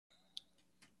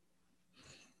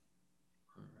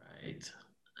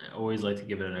I always like to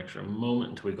give it an extra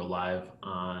moment until we go live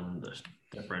on the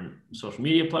different social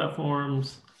media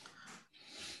platforms.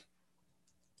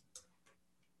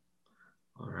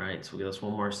 All right, so we give us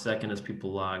one more second as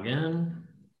people log in.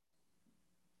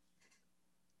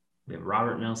 We have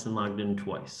Robert Nelson logged in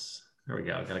twice. There we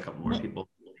go. Got a couple more people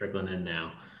trickling in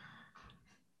now.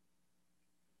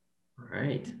 All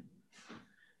right.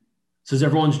 So as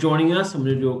everyone's joining us, I'm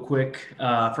going to do a quick,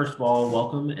 first of all,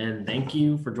 welcome and thank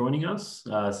you for joining us.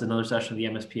 This is another session of the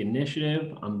MSP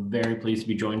Initiative. I'm very pleased to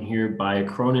be joined here by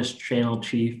Acronis Channel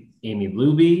Chief Amy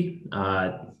Luby,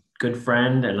 good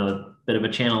friend and a bit of a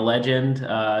channel legend,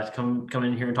 to come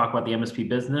in here and talk about the MSP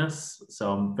business.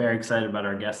 So I'm very excited about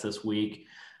our guest this week.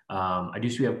 I do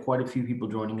see we have quite a few people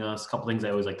joining us. A couple things I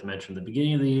always like to mention at the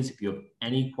beginning of these. If you have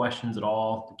any questions at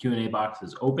all, the Q&A box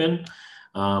is open.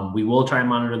 We will try and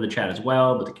monitor the chat as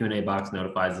well, but the Q&A box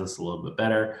notifies us a little bit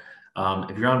better.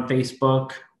 If you're on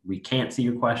Facebook, we can't see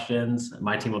your questions.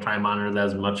 My team will try and monitor that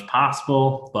as much as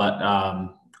possible, but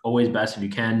always best if you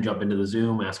can jump into the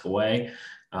Zoom, ask away.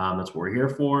 That's what we're here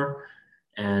for.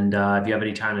 And if you have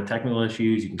any time and technical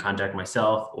issues, you can contact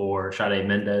myself or Sade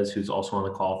Mendez, who's also on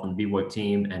the call from the BVoIP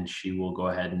team, and she will go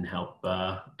ahead and help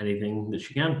anything that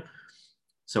she can.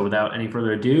 So without any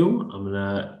further ado, I'm going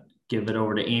to give it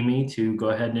over to Amy to go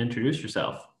ahead and introduce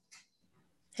yourself.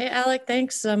 Hey, Alec,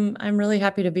 thanks. I'm really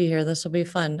happy to be here. This will be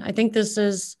fun. I think this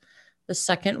is the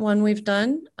second one we've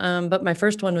done, but my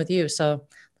first one with you. So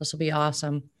this will be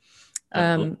awesome.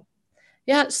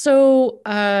 Yeah, so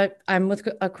I'm with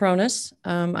Acronis.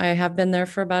 I have been there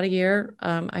for about a year.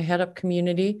 I head up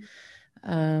community.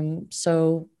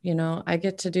 So, you know, I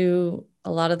get to do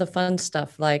a lot of the fun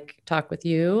stuff like talk with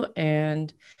you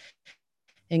and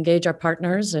engage our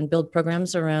partners and build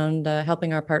programs around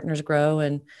helping our partners grow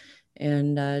and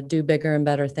do bigger and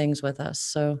better things with us.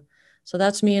 So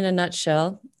that's me in a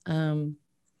nutshell.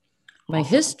 My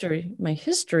history,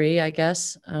 I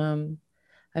guess.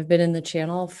 I've been in the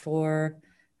channel for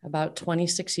about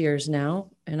 26 years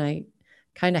now, and I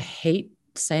kind of hate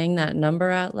saying that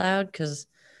number out loud because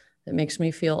it makes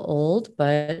me feel old,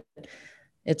 but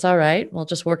it's all right. We'll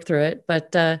just work through it.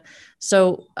 But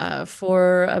so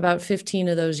for about 15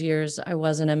 of those years, I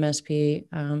was an MSP.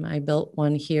 I built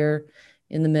one here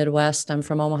in the Midwest. I'm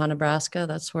from Omaha, Nebraska.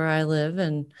 That's where I live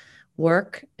and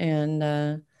work.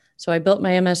 And so I built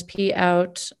my MSP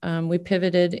out. We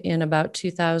pivoted in about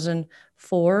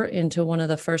 2004 into one of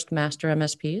the first master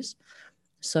MSPs.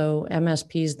 So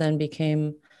MSPs then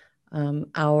became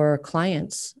our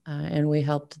clients, and we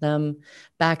helped them.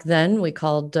 Back then, we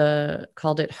called it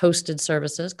hosted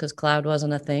services because cloud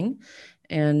wasn't a thing,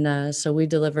 and so we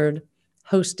delivered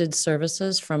hosted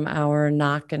services from our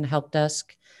NOC and help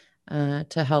desk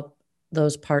to help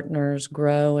those partners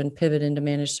grow and pivot into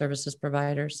managed services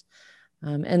providers.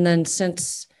 And then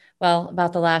since, well,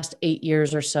 about the last 8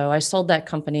 years or so, I sold that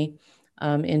company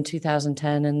in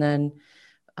 2010, and then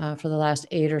for the last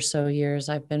 8 or so years,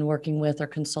 I've been working with or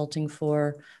consulting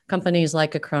for companies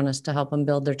like Acronis to help them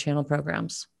build their channel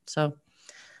programs. So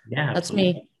yeah, that's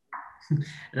me. And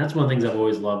that's one of the things I've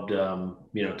always loved,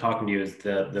 talking to you is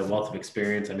the wealth of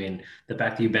experience. I mean, the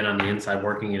fact that you've been on the inside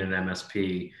working in an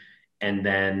MSP and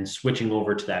then switching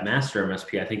over to that master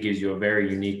MSP, I think gives you a very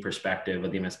unique perspective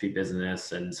of the MSP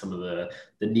business and some of the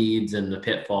needs and the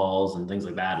pitfalls and things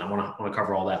like that. And I want to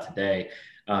cover all that today.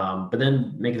 But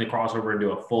then making the crossover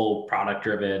into a full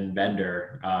product-driven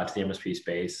vendor to the MSP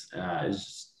space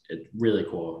is it's really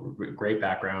cool. Great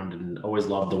background, and always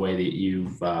loved the way that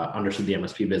you've understood the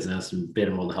MSP business and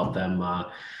been able to help them.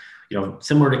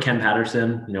 Similar to Ken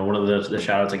Patterson. One of the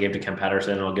shout outs I gave to Ken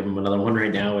Patterson, and I'll give him another one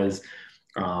right now, is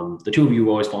the two of you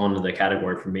always fall into the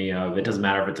category for me of it doesn't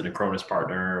matter if it's an Acronis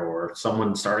partner or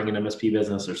someone starting an MSP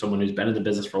business or someone who's been in the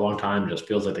business for a long time, just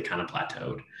feels like they kind of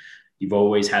plateaued. You've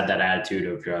always had that attitude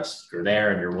of just you're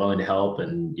there and you're willing to help,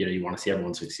 and you want to see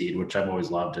everyone succeed, which I've always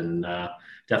loved, and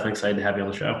definitely excited to have you on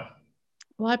the show.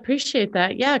 Well, I appreciate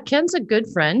that. Yeah, Ken's a good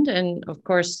friend, and of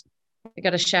course, I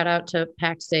got a shout out to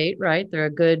Pax8, right? They're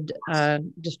a good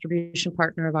distribution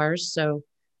partner of ours, so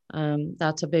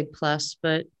that's a big plus.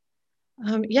 But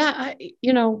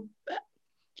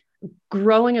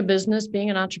growing a business,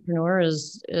 being an entrepreneur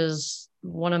is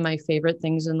one of my favorite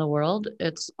things in the world.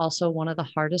 It's also one of the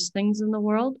hardest things in the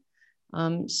world.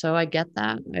 So I get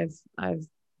that. I've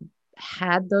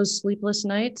had those sleepless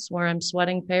nights where I'm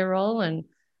sweating payroll and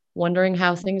wondering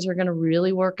how things are going to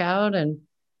really work out, and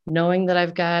knowing that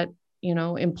I've got,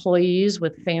 employees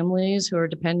with families who are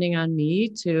depending on me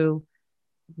to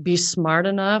be smart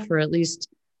enough, or at least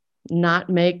not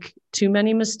make too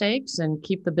many mistakes and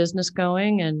keep the business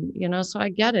going. And, so I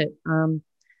get it.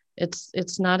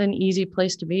 It's not an easy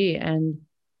place to be. And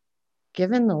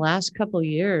given the last couple of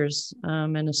years,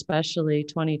 and especially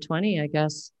 2020, I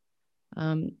guess,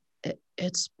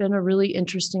 it's been a really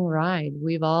interesting ride.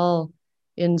 We've all,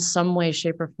 in some way,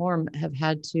 shape, or form, have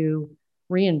had to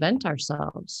reinvent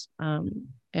ourselves.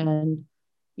 And,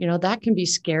 that can be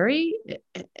scary.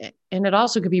 And it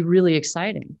also could be really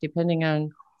exciting, depending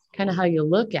on kind of how you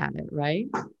look at it, right?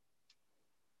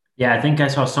 Yeah, I think I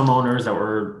saw some owners that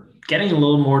were getting a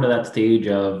little more to that stage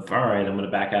of, all right, I'm going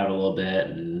to back out a little bit,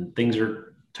 and things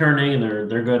are turning, and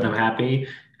they're good, and I'm happy,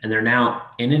 and they're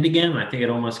now in it again. I think it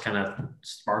almost kind of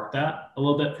sparked that a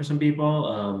little bit for some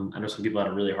people. I know some people had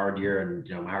a really hard year,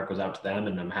 and my heart goes out to them,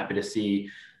 and I'm happy to see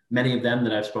many of them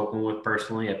that I've spoken with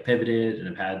personally have pivoted and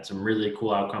have had some really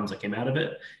cool outcomes that came out of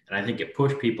it. And I think it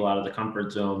pushed people out of the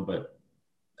comfort zone, but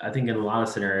I think in a lot of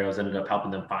scenarios ended up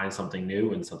helping them find something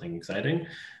new and something exciting,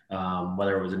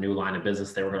 whether it was a new line of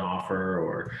business they were going to offer,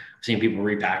 or seeing people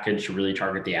repackage to really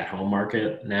target the at-home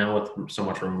market now with so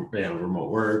much remote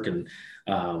work, and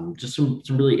just some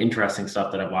really interesting stuff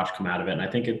that I've watched come out of it. And I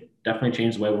think it definitely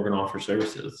changed the way we're going to offer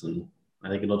services, and I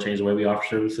think it'll change the way we offer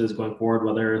services going forward,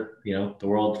 whether the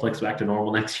world flicks back to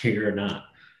normal next year or not.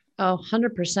 Oh,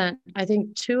 100%. I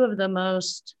think two of the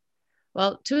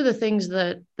things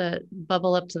that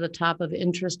bubble up to the top of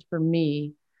interest for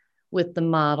me with the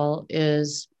model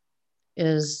is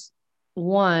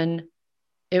one,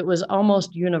 it was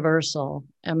almost universal.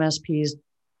 MSPs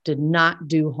did not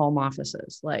do home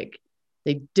offices. Like,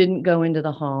 they didn't go into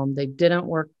the home. They didn't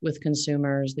work with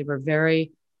consumers. They were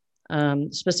very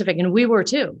specific, and we were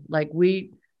too. Like,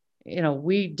 we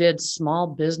did small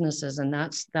businesses, and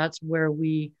that's where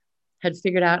we had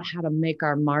figured out how to make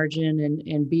our margin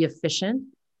and be efficient.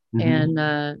 Mm-hmm.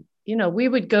 And we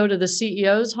would go to the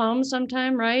CEO's home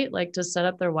sometime, right? Like, to set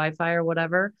up their Wi-Fi or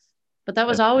whatever. But that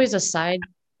was always a side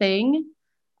thing.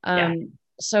 Yeah.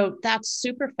 So that's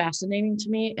super fascinating to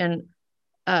me. And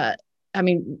I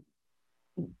mean,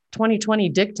 2020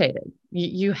 dictated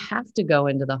you have to go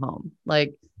into the home.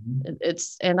 Like,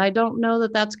 and I don't know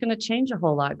that that's going to change a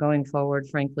whole lot going forward,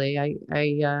 frankly.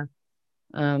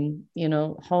 Home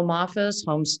office,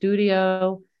 home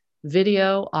studio,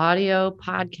 video, audio,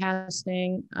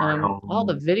 podcasting, all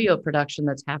the video production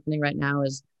that's happening right now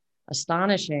is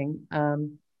astonishing.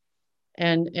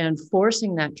 And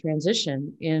forcing that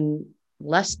transition in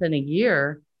less than a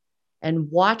year,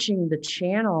 and watching the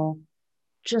channel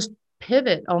just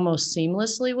pivot almost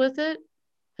seamlessly with it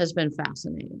has been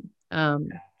fascinating.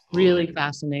 Really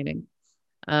fascinating.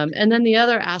 And then the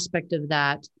other aspect of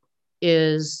that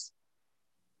is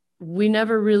we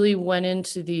never really went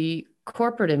into the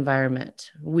corporate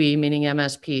environment, we meaning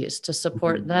MSPs, to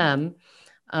support them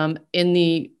in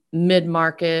the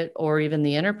mid-market or even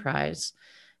the enterprise.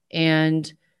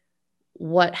 And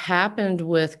what happened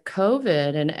with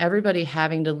COVID and everybody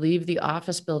having to leave the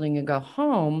office building and go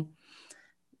home,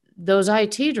 those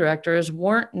IT directors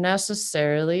weren't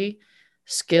necessarily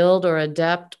skilled or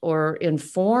adept or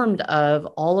informed of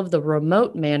all of the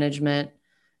remote management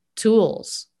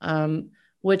tools,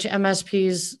 which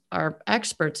MSPs are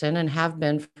experts in and have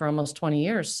been for almost 20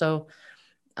 years. So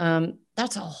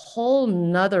that's a whole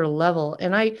nother level.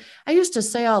 And I used to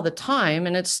say all the time,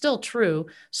 and it's still true,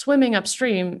 swimming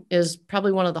upstream is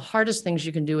probably one of the hardest things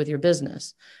you can do with your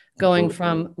business. Going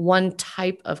from one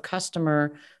type of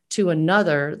customer to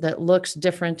another that looks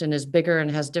different and is bigger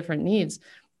and has different needs,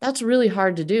 that's really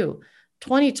hard to do.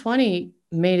 2020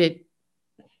 made it,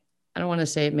 I don't want to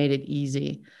say it made it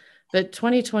easy, but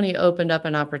 2020 opened up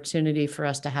an opportunity for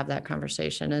us to have that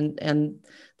conversation. And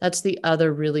that's the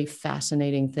other really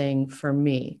fascinating thing for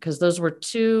me, because those were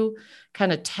two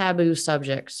kind of taboo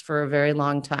subjects for a very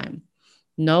long time.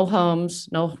 No homes,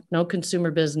 no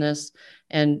consumer business.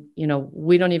 And,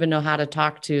 we don't even know how to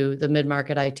talk to the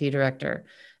mid-market IT director.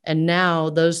 And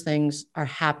now those things are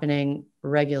happening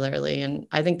regularly. And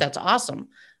I think that's awesome.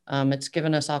 It's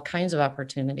given us all kinds of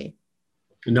opportunity.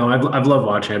 No, I've loved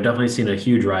watching. I've definitely seen a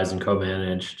huge rise in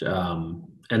co-managed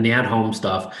and the at-home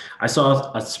stuff. I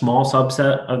saw a small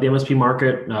subset of the MSP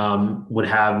market would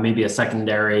have maybe a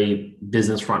secondary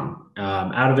business front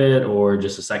out of it, or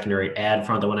just a secondary ad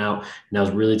front that went out, and that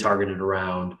was really targeted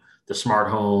around the smart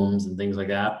homes and things like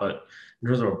that. But in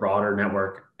terms of a broader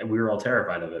network, we were all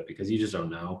terrified of it because you just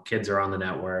don't know. Kids are on the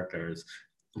network. There's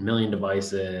a million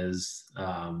devices.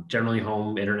 Generally,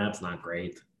 home internet's not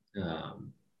great.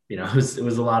 It was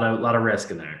a lot of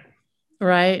risk in there.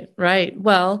 Right.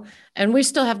 Well, and we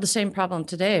still have the same problem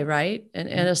today, right? And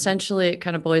essentially it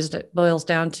kind of boils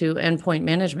down to endpoint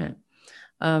management.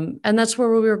 And that's where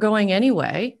we were going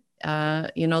anyway.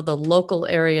 The local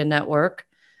area network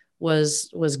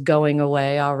was going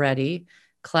away already.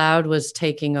 Cloud was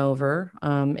taking over.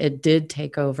 It did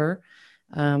take over.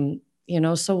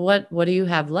 So what do you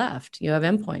have left? You have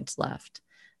endpoints left,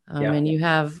 Yeah, and you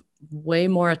have way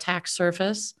more attack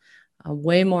surface,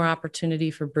 way more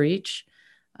opportunity for breach.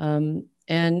 And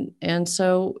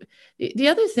so the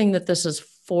other thing that this has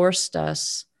forced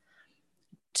us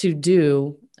to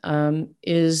do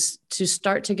is to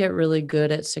start to get really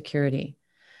good at security.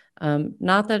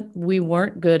 Not that we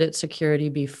weren't good at security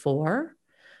before,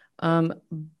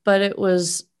 but it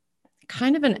was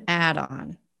kind of an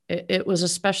add-on. It was a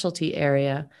specialty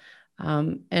area,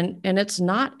 and it's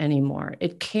not anymore.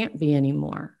 It can't be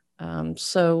anymore.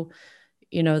 So,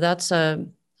 that's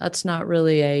not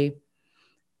really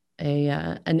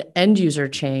an end user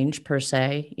change per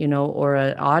se, or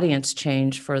an audience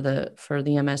change for the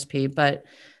MSP, but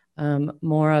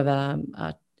more of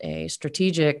a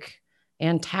strategic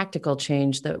and tactical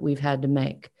change that we've had to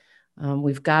make.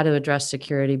 We've got to address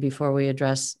security before we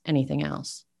address anything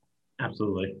else.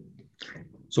 absolutely.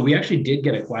 So we actually did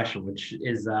get a question, which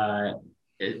is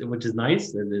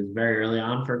nice. It is very early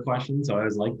on for a question, so I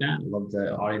always like that. I love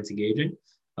the audience engaging.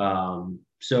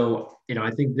 I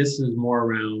think this is more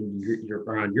around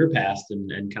around your past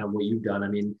and kind of what you've done. I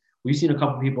mean, we've seen a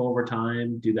couple people over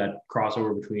time do that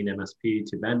crossover between MSP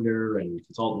to vendor and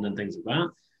consultant and things like that.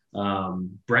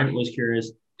 Brent was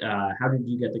curious. How did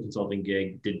you get the consulting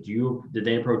gig? Did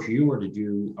they approach you or did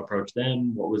you approach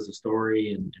them? What was the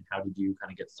story and how did you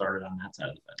kind of get started on that side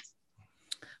of the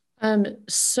fence?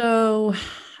 So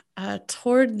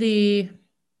toward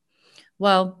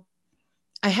well,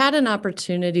 I had an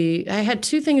opportunity. I had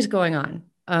two things going on.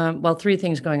 Three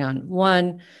things going on.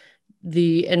 One,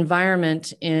 the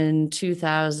environment in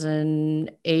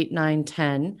 2008, 9,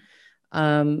 10,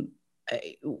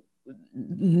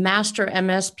 master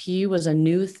MSP was a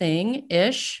new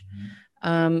thing-ish.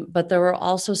 But there were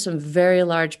also some very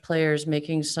large players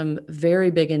making some very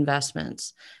big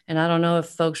investments. And I don't know if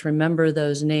folks remember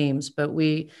those names, but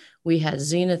we had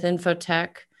Zenith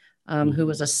Infotech, who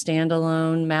was a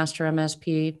standalone master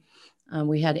MSP.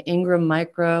 We had Ingram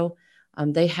Micro.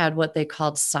 They had what they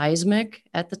called Seismic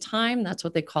at the time. That's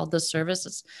what they called the service.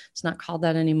 It's not called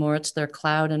that anymore. It's their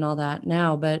cloud and all that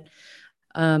now. But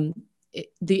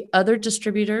the other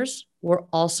distributors were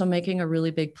also making a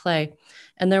really big play.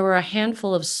 And there were a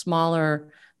handful of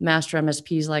smaller master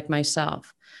MSPs like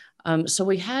myself. So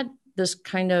we had this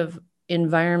kind of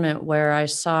environment where I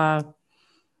saw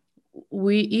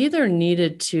we either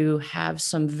needed to have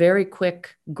some very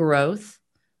quick growth,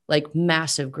 like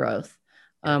massive growth,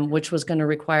 which was going to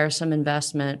require some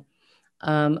investment,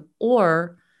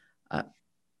 or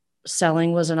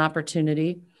selling was an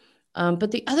opportunity.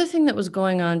 But the other thing that was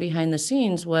going on behind the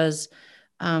scenes was,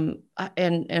 and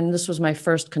this was my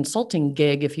first consulting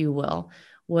gig, if you will,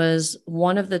 was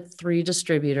one of the three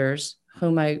distributors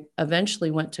whom I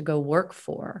eventually went to go work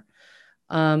for,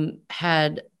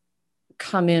 had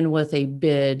come in with a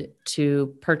bid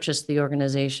to purchase the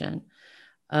organization.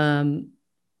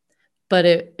 But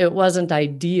it wasn't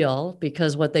ideal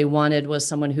because what they wanted was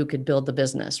someone who could build the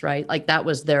business, right? Like that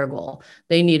was their goal.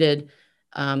 They needed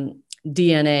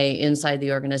DNA inside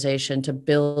the organization to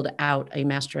build out a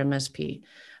master MSP.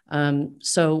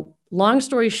 So long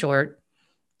story short,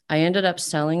 I ended up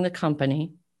selling the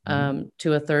company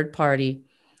to a third party.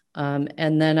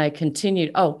 And then I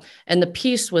continued. Oh, and the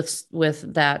piece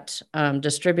with that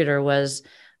distributor was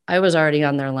I was already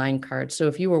on their line card. So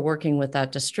if you were working with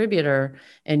that distributor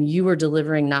and you were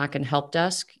delivering knock and help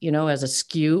desk, as a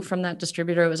SKU from that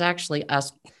distributor, it was actually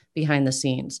us behind the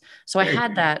scenes. So I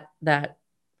had that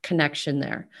connection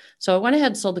there. So I went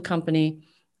ahead, sold the company,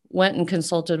 went and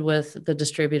consulted with the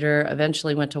distributor,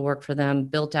 eventually went to work for them,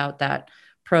 built out that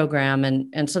program.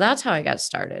 And so that's how I got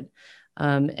started.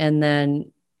 And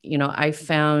then, I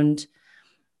found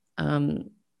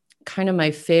kind of my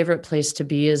favorite place to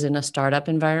be is in a startup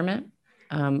environment.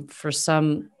 For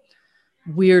some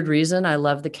weird reason, I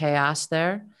love the chaos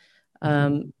there.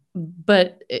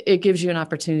 But it gives you an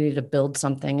opportunity to build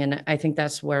something. And I think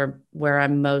that's where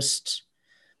I'm most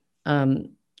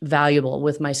valuable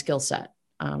with my skill set,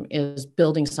 is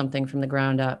building something from the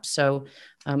ground up. So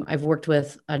I've worked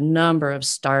with a number of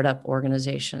startup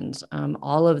organizations,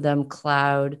 all of them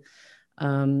cloud,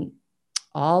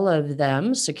 all of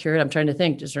them security. I'm trying to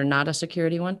think, is there not a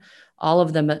security one? All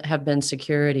of them have been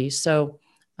security. So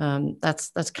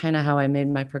that's kind of how I made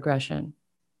my progression.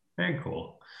 Very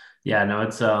cool. Yeah, no,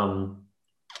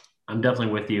 I'm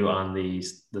definitely with you on the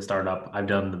startup. I've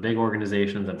done the big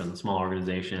organizations, I've done the small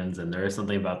organizations, and there is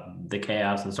something about the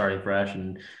chaos and starting fresh.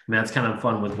 And I mean, that's kind of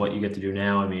fun with what you get to do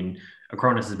now. I mean,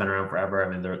 Acronis has been around forever. I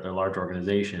mean, they're a large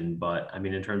organization, but I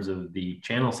mean, in terms of the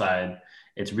channel side,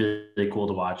 it's really, really cool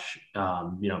to watch,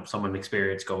 someone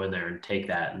experienced go in there and take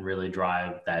that and really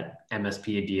drive that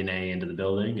MSP DNA into the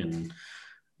building and,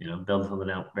 build something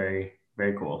out. Very,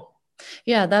 very cool.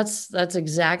 Yeah, that's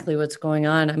exactly what's going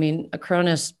on. I mean,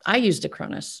 Acronis, I used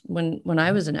Acronis when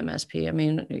I was an MSP. I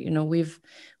mean,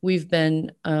 we've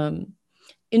been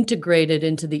integrated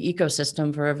into the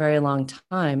ecosystem for a very long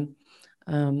time.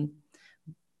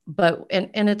 But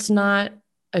it's not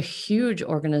a huge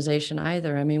organization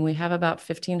either. I mean, we have about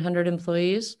 1,500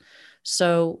 employees.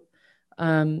 So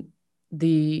the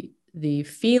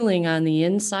feeling on the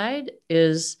inside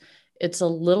is it's a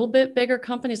little bit bigger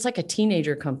company. It's like a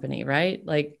teenager company, right?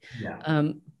 Like,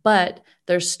 Yeah. but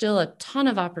there's still a ton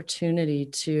of opportunity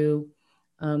to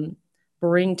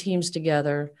bring teams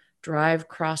together, drive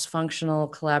cross-functional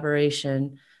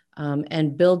collaboration,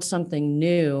 and build something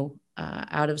new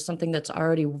out of something that's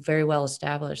already very well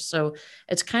established. So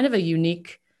it's kind of a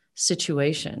unique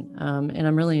situation, and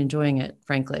I'm really enjoying it,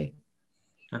 frankly.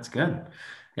 That's good.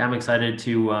 Yeah, I'm excited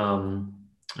to,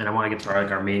 and I want to get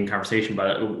to our main conversation,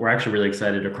 but we're actually really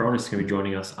excited. Acronis is going to be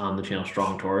joining us on the Channel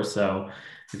Strong Tour. So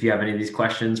if you have any of these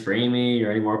questions for Amy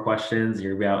or any more questions,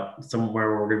 you're about somewhere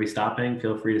where we're going to be stopping,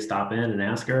 feel free to stop in and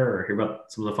ask her or hear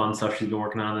about some of the fun stuff she's been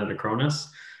working on at Acronis.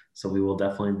 So we will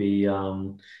definitely be,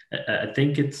 I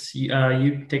think it's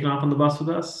you taking off on the bus with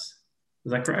us.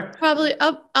 Is that correct? Probably,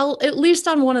 I'll at least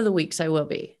on one of the weeks I will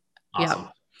be. Awesome.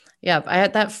 Yeah. I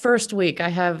had that first week. I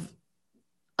have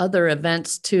other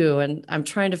events too, and I'm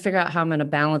trying to figure out how I'm going to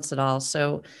balance it all.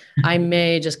 So I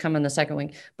may just come in the second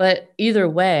week, but either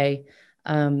way,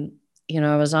 I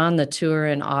was on the tour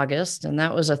in August, and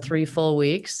that was 3 full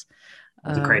weeks.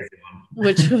 It's a crazy one.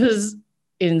 Which was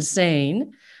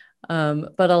insane,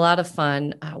 but a lot of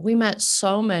fun. We met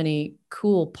so many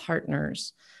cool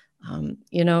partners, and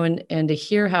to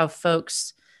hear how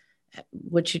folks,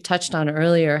 which you touched on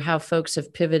earlier, how folks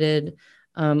have pivoted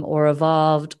or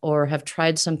evolved or have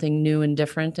tried something new and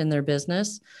different in their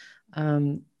business.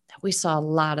 We saw a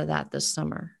lot of that this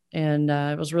summer, and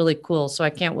it was really cool. So I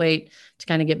can't wait to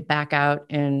kind of get back out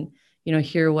and,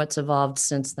 hear what's evolved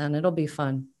since then. It'll be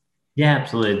fun. Yeah,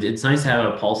 absolutely. It's nice to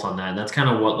have a pulse on that. And that's kind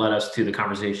of what led us to the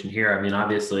conversation here. I mean,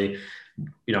 obviously,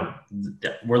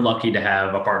 we're lucky to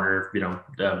have a partner,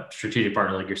 a strategic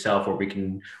partner like yourself, where we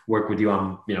can work with you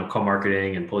on,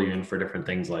 co-marketing and pull you in for different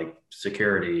things like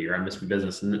security or MSP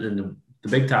business. And the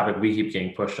big topic we keep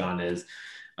getting pushed on is,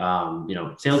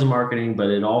 sales and marketing, but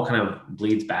it all kind of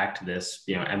bleeds back to this,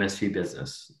 MSP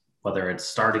business, whether it's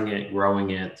starting it,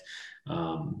 growing it.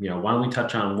 Why don't we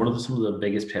touch on what are some of the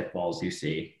biggest pitfalls you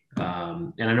see?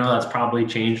 And I know that's probably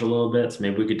changed a little bit. So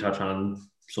maybe we could touch on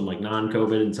some like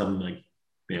non-COVID and some like,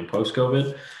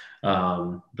 post-COVID.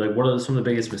 Like what are some of the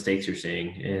biggest mistakes you're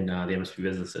seeing in the MSP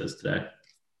businesses today?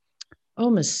 Oh,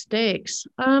 mistakes.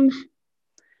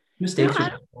 Mistakes or I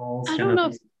pitfalls, I kind don't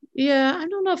of. know. I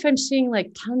don't know if I'm seeing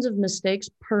like tons of mistakes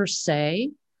per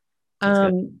se. That's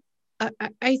good.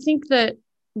 I think that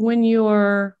when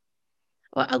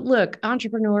look,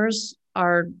 entrepreneurs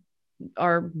are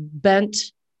bent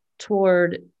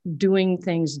toward doing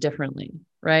things differently,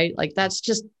 right? Like that's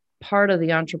just part of the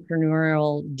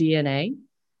entrepreneurial DNA.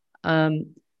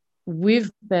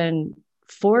 We've been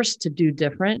forced to do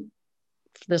different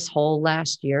this whole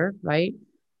last year, right?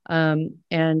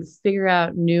 And figure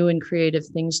out new and creative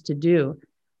things to do.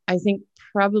 I think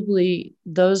probably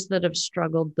those that have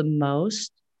struggled the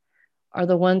most are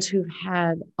the ones who've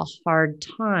had a hard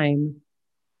time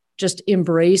just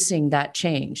embracing that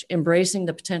change, embracing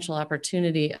the potential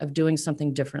opportunity of doing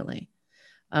something differently.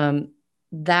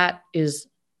 That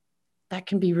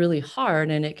can be really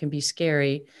hard and it can be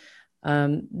scary.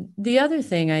 The other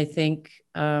thing I think,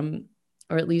 or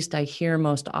at least I hear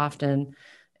most often,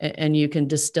 and you can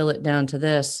distill it down to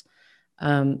this,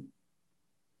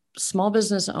 small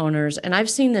business owners, and I've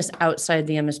seen this outside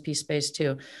the MSP space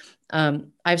too.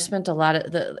 I've spent a lot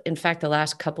of the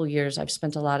last couple of years, I've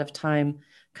spent a lot of time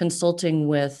consulting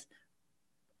with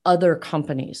other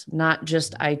companies, not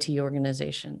just IT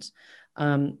organizations,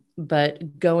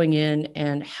 but going in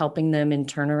and helping them in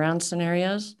turnaround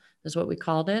scenarios is what we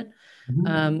called it.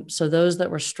 Mm-hmm. So those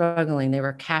that were struggling, they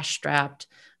were cash strapped,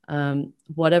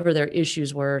 whatever their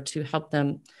issues were, to help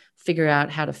them figure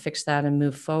out how to fix that and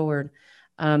move forward.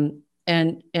 And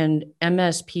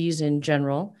MSPs in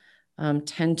general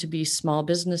tend to be small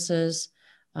businesses.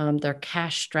 They're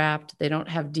cash strapped. They don't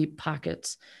have deep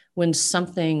pockets. When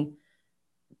something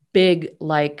big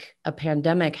like a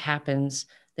pandemic happens,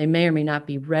 they may or may not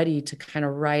be ready to kind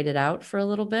of ride it out for a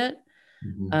little bit.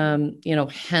 Mm-hmm.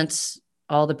 Hence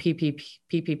all the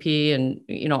PPP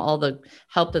and, all the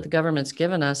help that the government's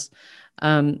given us.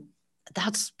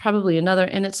 that's probably another,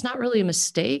 and it's not really a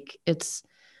mistake. It's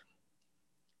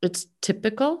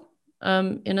typical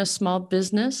in a small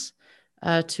business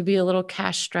to be a little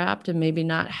cash strapped and maybe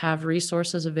not have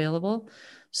resources available.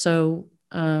 So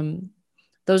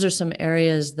those are some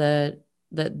areas that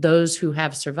those who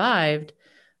have survived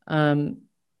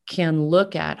can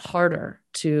look at harder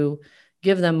to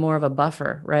give them more of a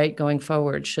buffer, right? Going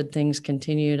forward, should things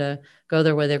continue to go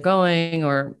the way they're going,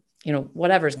 or,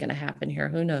 whatever's going to happen here,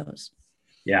 who knows?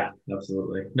 Yeah,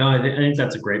 absolutely. No, I think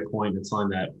that's a great point. It's something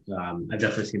that I've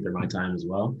definitely seen through my time as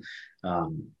well. I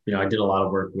did a lot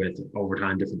of work with over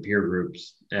time different peer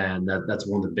groups, and that's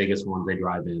one of the biggest ones they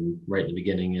drive in right in the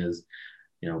beginning is,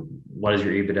 what is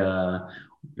your EBITDA?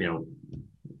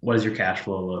 What does your cash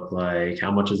flow look like? How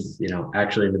much is,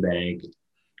 actually in the bank?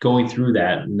 Going through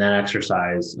that and that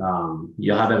exercise,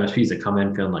 you'll have MSPs that come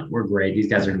in feeling like we're great. These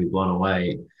guys are going to be blown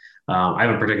away. I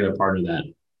have a particular partner that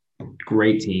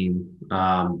great team.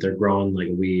 They're growing like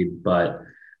a weed, but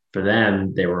for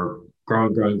them, they were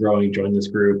growing, joined this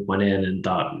group, went in and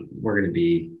thought they're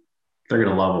going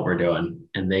to love what we're doing.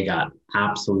 And they got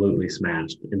absolutely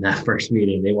smashed in that first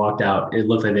meeting. They walked out. It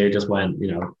looked like they just went,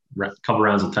 a couple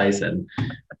rounds of Tyson.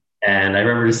 And I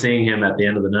remember just seeing him at the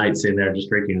end of the night sitting there just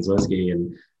drinking his whiskey.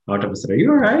 And I went up and said, "Are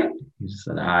you all right?" He just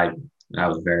said, I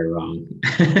was very wrong.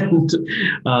 and,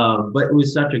 but it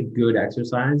was such a good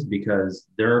exercise because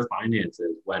their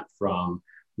finances went from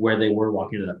where they were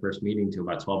walking into that first meeting to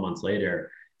about 12 months later.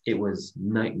 It was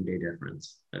night and day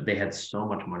difference. They had so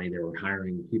much money. They were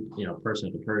hiring people,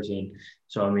 person to person.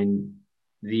 So, I mean,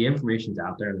 the information's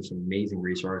out there. There's some amazing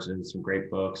resources, some great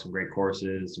books, some great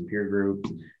courses, some peer groups.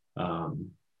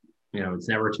 It's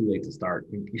never too late to start.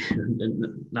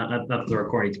 not to throw a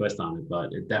corny twist on it,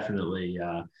 but it definitely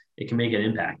it can make an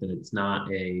impact, and it's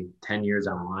not a 10 years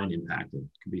down the line impact. It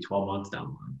could be 12 months down the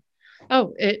line.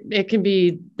 Oh, it can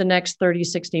be the next 30,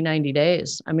 60, 90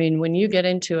 days. I mean, when you get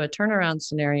into a turnaround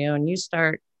scenario and you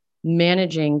start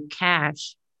managing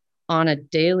cash on a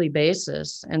daily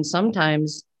basis and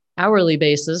sometimes hourly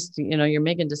basis, you're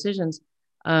making decisions.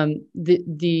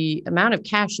 The amount of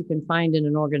cash you can find in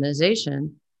an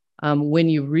organization when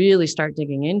you really start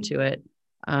digging into it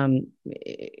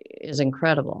is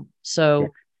incredible. So,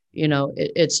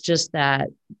 it's just that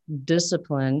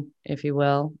discipline, if you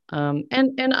will,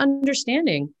 and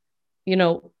understanding,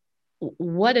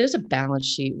 what is a balance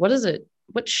sheet? What is it?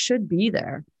 What should be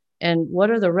there? And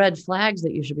what are the red flags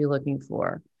that you should be looking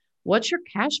for? What's your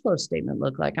cash flow statement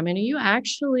look like? I mean, are you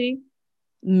actually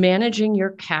managing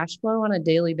your cash flow on a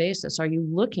daily basis? Are you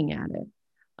looking at it?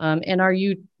 And are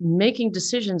you making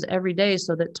decisions every day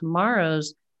so that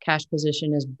tomorrow's cash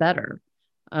position is better?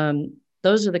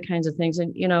 Those are the kinds of things.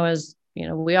 And, as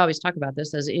we always talk about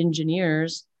this as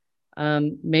engineers,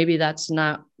 maybe that's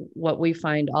not what we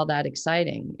find all that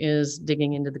exciting, is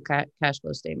digging into the cash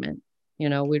flow statement.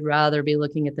 We'd rather be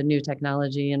looking at the new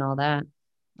technology and all that.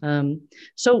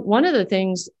 So one of the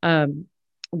things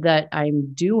that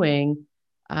I'm doing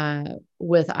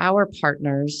with our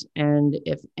partners, and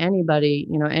if anybody,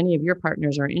 any of your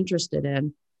partners are interested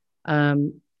in,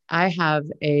 I have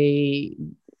a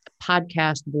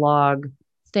podcast blog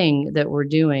thing that we're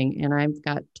doing, and I've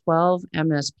got 12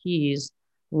 MSPs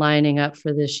lining up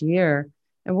for this year.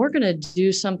 And we're going to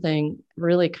do something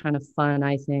really kind of fun,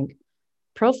 I think.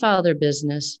 Profile their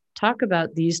business, talk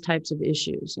about these types of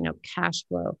issues, cash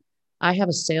flow. I have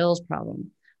a sales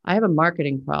problem. I have a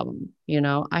marketing problem.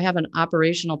 I have an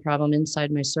operational problem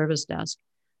inside my service desk.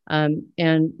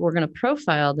 And we're going to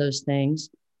profile those things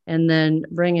and then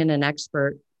bring in an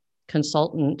expert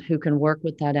consultant who can work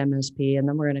with that MSP. And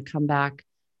then we're going to come back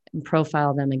and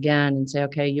profile them again and say,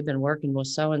 okay, you've been working with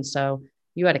so-and-so.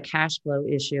 You had a cash flow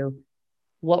issue.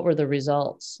 What were the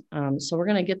results? So we're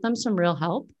going to get them some real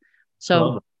help.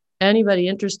 So anybody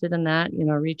interested in that,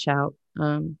 reach out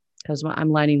because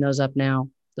I'm lining those up now,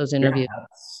 those interviews. Yeah,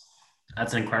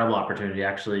 that's an incredible opportunity.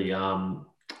 Actually, I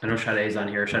know Sade's on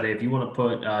here. Sade, if you want to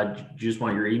put, do you just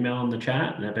want your email in the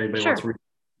chat? And if anybody wants to read,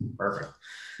 perfect.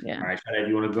 Yeah. All right, Sade, do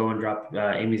you want to go and drop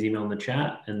Amy's email in the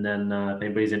chat? And then if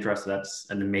anybody's interested, that's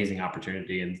an amazing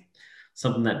opportunity and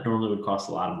something that normally would cost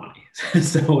a lot of money.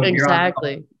 So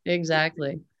exactly.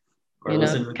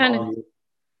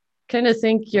 Kind of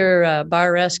think your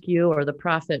bar rescue or the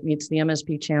Prophet meets the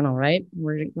MSP channel, right?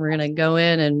 We're going to go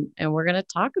in and we're going to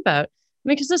talk about,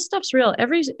 because this stuff's real.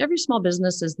 Every small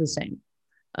business is the same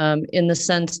in the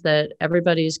sense that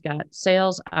everybody's got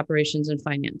sales, operations, and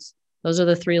finance. Those are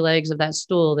the three legs of that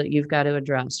stool that you've got to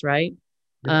address, right?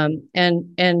 Yeah.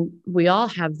 And we all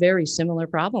have very similar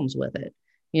problems with it.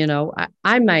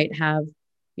 I might have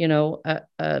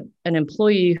an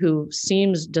employee who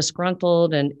seems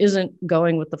disgruntled and isn't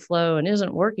going with the flow and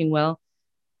isn't working well.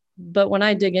 But when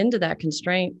I dig into that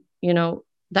constraint,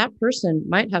 that person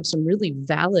might have some really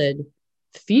valid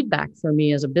feedback for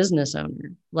me as a business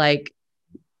owner. Like,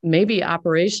 maybe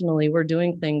operationally we're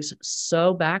doing things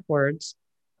so backwards,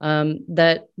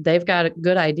 that they've got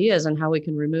good ideas on how we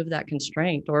can remove that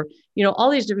constraint, or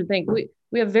all these different things.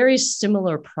 We have very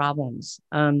similar problems,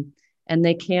 and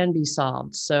they can be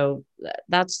solved. So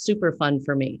that's super fun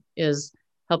for me, is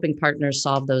helping partners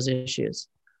solve those issues.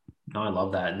 No, I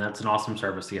love that. And that's an awesome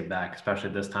service to get back, especially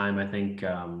at this time. I think,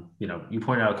 you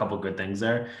pointed out a couple of good things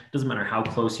there. It doesn't matter how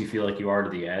close you feel like you are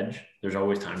to the edge, there's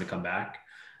always time to come back.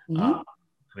 Mm-hmm.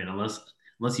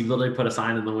 Unless you literally put a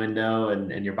sign in the window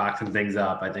and you're boxing things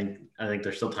up, I think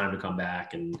there's still time to come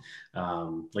back. And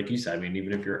like you said,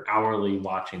 even if you're hourly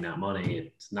watching that money,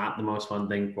 it's not the most fun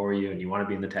thing for you and you want to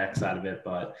be in the tech side of it,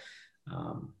 but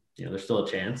there's still a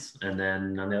chance. And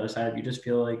then on the other side, if you just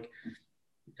feel like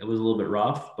it was a little bit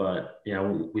rough, but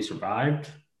we survived,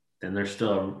 then there's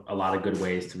still a lot of good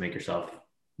ways to make yourself,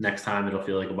 next time it'll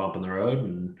feel like a bump in the road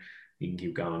and you can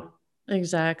keep going.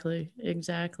 Exactly.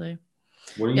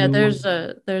 What do Yeah, you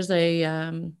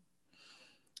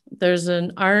there's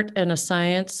an art and a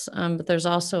science, but there's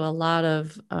also a lot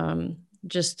of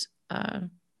just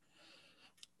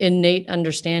innate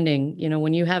understanding.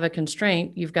 When you have a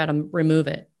constraint, you've got to remove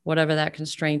it, whatever that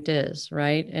constraint is,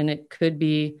 right? And it could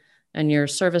be in your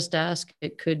service desk,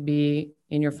 it could be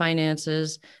in your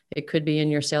finances, it could be in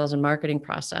your sales and marketing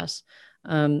process.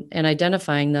 And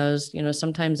identifying those,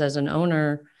 sometimes as an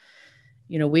owner,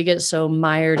 we get so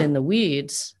mired in the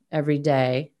weeds every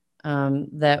day,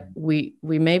 that we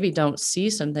maybe don't see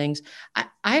some things.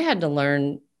 I had to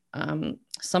learn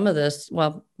some of this.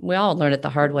 Well, we all learn it the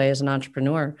hard way as an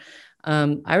entrepreneur.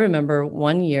 I remember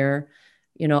one year,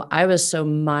 I was so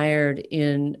mired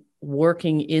in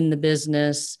working in the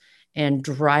business and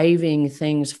driving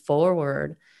things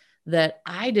forward that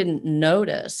I didn't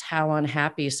notice how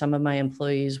unhappy some of my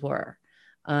employees were.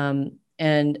 And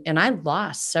I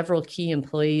lost several key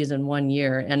employees in one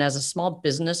year. And as a small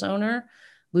business owner,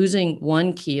 losing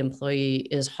one key employee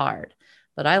is hard.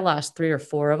 But I lost 3 or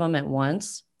 4 of them at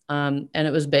once. And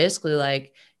it was basically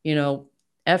like,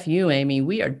 F you, Amy,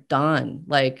 we are done.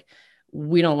 Like,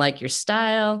 we don't like your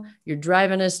style. You're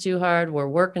driving us too hard. We're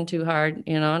working too hard,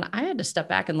 and I had to step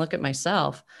back and look at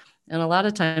myself. And a lot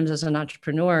of times as an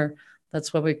entrepreneur,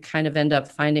 that's what we kind of end up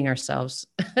finding ourselves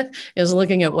is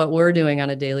looking at what we're doing on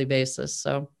a daily basis.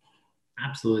 So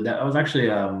Absolutely. That was actually,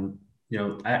 I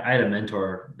had a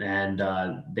mentor and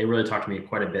they really talked to me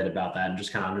quite a bit about that and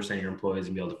just kind of understanding your employees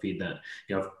and be able to feed that,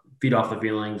 feed off the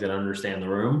feelings and understand the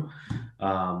room.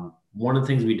 One of the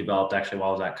things we developed actually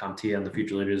while I was at CompTIA and the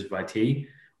Future Leaders of IT,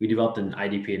 we developed an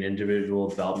IDP, an individual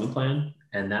development plan.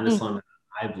 And that is something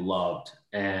I've loved.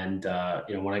 And,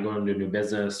 when I go into a new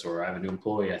business or I have a new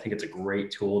employee, I think it's a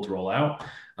great tool to roll out.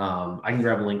 I can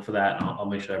grab a link for that and I'll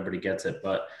make sure everybody gets it.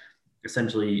 But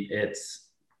essentially it's,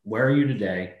 where are you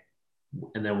today?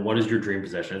 And then what is your dream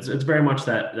position? It's very much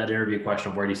that interview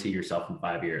question of where do you see yourself in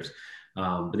 5 years?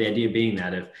 But the idea being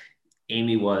that if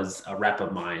Amy was a rep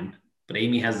of mine, but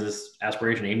Amy has this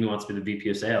aspiration, Amy wants to be the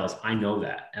VP of sales. I know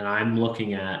that. And I'm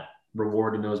looking at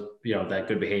rewarding those, that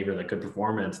good behavior, that good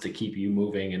performance to keep you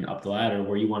moving and up the ladder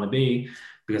where you want to be.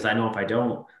 Because I know if I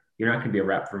don't, you're not going to be a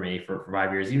rep for me for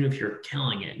 5 years, even if you're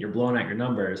killing it, you're blowing out your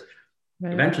numbers.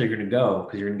 Right. Eventually you're going to go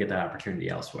because you're going to get that opportunity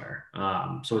elsewhere.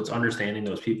 So it's understanding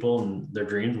those people and their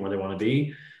dreams and where they want to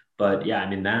be. But yeah,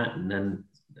 that, and then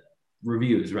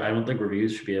reviews. I don't think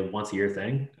reviews should be a once a year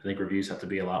thing. I think reviews have to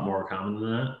be a lot more common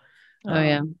than that. Oh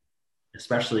yeah.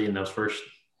 Especially in those first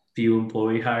few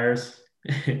employee hires,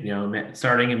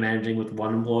 starting and managing with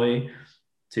one employee,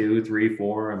 2, 3,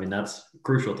 4. That's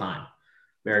crucial time,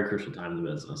 very crucial time in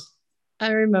the business.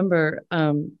 I remember,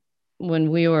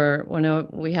 when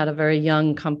we had a very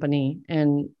young company,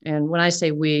 and when I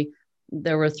say we,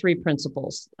 there were 3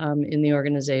 principals in the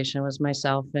organization. It was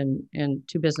myself and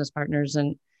 2 business partners,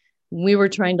 and we were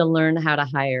trying to learn how to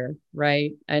hire,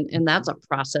 right? And that's a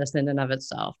process in and of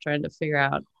itself, trying to figure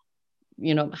out,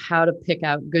 how to pick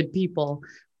out good people.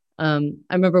 I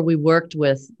remember we worked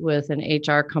with an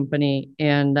HR company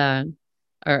and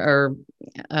or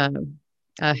a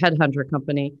headhunter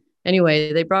company.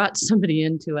 Anyway, they brought somebody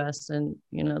into us, and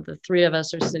the 3 of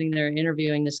us are sitting there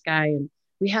interviewing this guy, and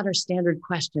we had our standard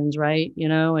questions, right?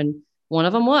 And one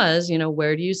of them was,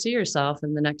 where do you see yourself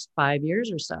in the next 5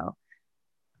 years or so?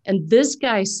 And this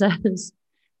guy says,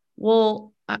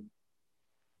 well,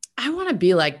 I want to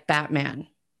be like Batman.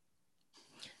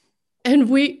 And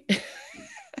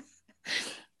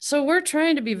So we're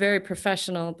trying to be very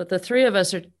professional, but the three of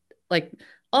us are like,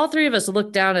 all three of us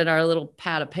look down at our little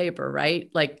pad of paper, right?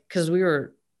 Like, because we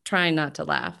were trying not to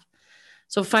laugh.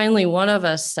 So finally, one of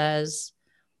us says,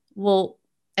 well,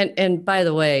 and by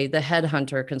the way, the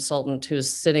headhunter consultant who's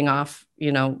sitting off,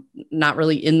 not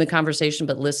really in the conversation,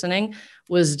 but listening,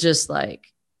 was just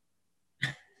like,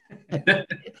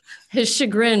 his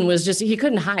chagrin was just, he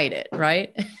couldn't hide it,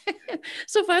 right?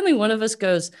 So finally, one of us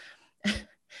goes,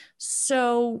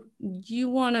 so you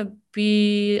want to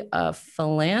be a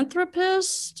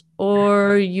philanthropist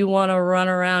or you want to run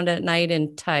around at night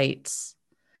in tights?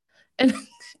 And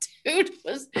dude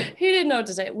he didn't know what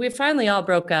to say. We finally all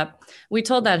broke up. We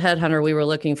told that headhunter we were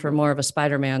looking for more of a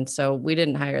Spider-Man, so we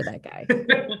didn't hire that guy.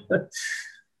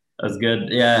 That's good.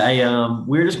 Yeah,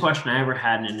 weirdest question I ever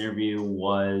had in an interview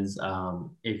was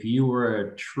if you were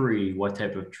a tree, what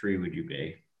type of tree would you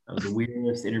be? That was the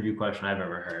weirdest interview question I've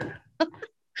ever heard.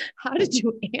 How did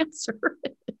you answer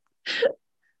it?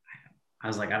 I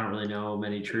was like, I don't really know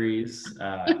many trees.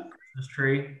 Christmas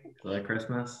tree. I like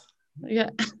Christmas. Yeah.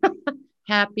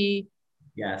 Happy.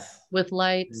 Yes. With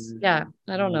lights. Yeah.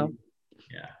 I don't know.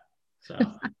 Yeah. So,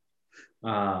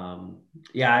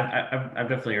 yeah, I've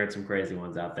definitely heard some crazy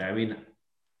ones out there. I mean,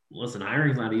 listen,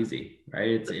 hiring's not easy,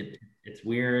 right? It's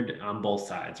weird on both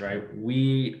sides, right?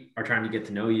 We are trying to get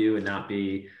to know you and not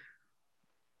be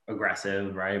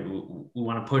aggressive, right? We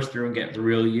want to push through and get the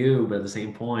real you, but at the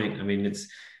same point, I mean,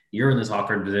 you're in this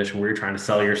awkward position where you're trying to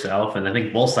sell yourself, and I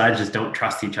think both sides just don't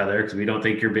trust each other because we don't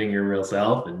think you're being your real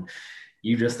self, and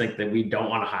you just think that we don't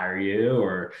want to hire you,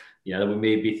 or that we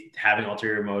may be having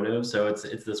ulterior motives. So it's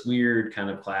this weird kind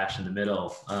of clash in the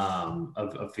middle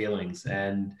of feelings,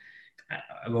 and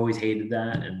I've always hated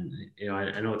that. And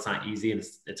I know it's not easy, and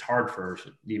it's hard for,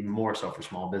 even more so for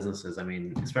small businesses. I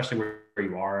mean, especially where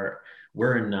you are.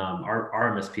 We're in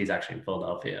our MSP is actually in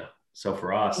Philadelphia, so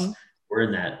for us, we're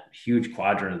in that huge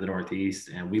quadrant of the Northeast,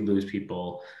 and we lose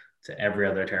people to every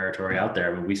other territory out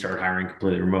there. I mean, we started hiring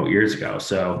completely remote years ago,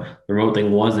 so the remote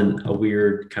thing wasn't a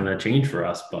weird kind of change for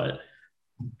us, but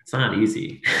it's not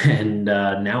easy. And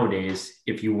nowadays,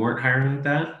 if you weren't hiring like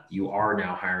that, you are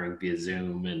now hiring via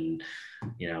Zoom and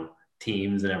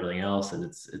Teams and everything else, and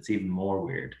it's even more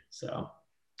weird. So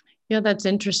yeah, that's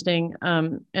interesting.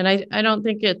 And I don't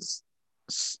think it's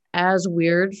as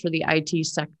weird for the IT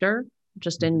sector,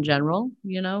 just in general,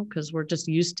 because we're just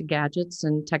used to gadgets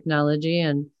and technology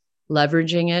and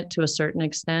leveraging it to a certain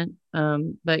extent.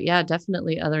 But yeah,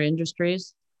 definitely other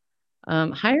industries.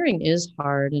 Hiring is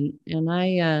hard, and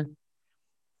I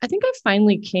think I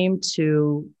finally came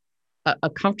to a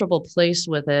comfortable place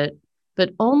with it,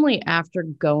 but only after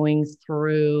going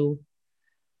through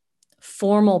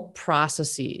formal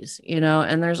processes,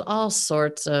 and there's all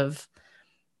sorts of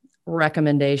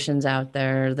recommendations out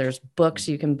there. There's books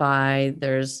you can buy.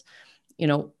 There's,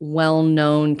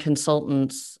 well-known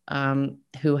consultants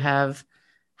who have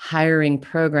hiring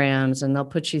programs, and they'll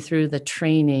put you through the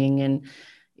training and,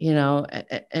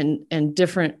 and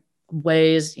different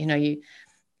ways,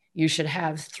 you should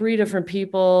have 3 different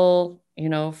people,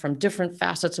 from different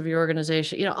facets of your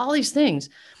organization, all these things.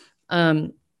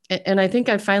 And I think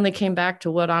I finally came back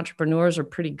to what entrepreneurs are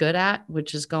pretty good at,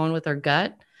 which is going with their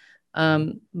gut.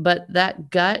 But that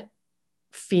gut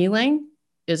feeling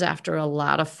is after a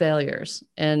lot of failures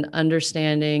and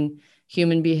understanding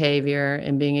human behavior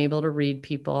and being able to read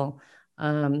people,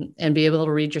 and be able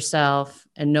to read yourself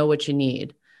and know what you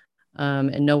need,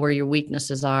 and know where your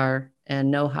weaknesses are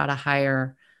and know how to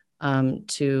hire,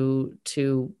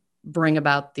 to bring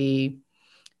about the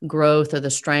growth or the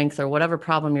strength or whatever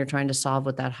problem you're trying to solve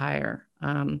with that hire.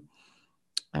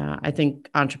 I think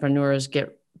entrepreneurs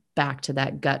get back to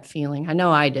that gut feeling. I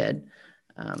know I did,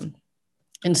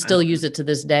 and still use it to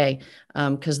this day,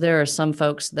 because there are some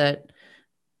folks that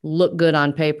look good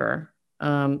on paper,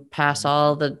 pass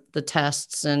all the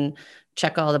tests and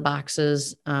check all the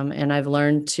boxes. And I've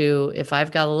learned to, if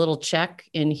I've got a little check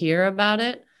in here about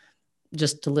it,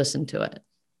 just to listen to it.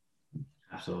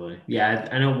 Absolutely. Yeah.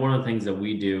 I know one of the things that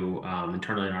we do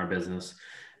internally in our business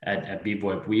at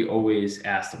BVoIP, we always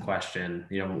ask the question,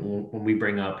 when we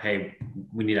bring up, hey,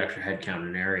 we need extra headcount in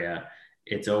an area,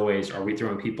 it's always, are we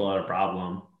throwing people at a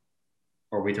problem,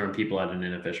 or are we throwing people at an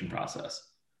inefficient process?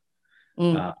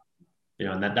 And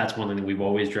that's one thing that we've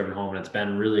always driven home, and it's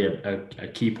been really a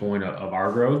key point of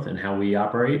our growth and how we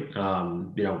operate.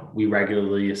 We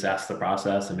regularly assess the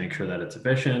process and make sure that it's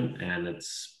efficient and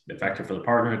it's effective for the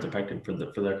partner, it's effective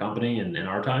for their company and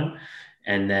our time.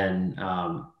 And then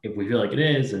if we feel like it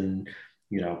is, and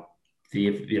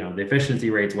the efficiency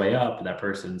rate's way up, that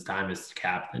person's time is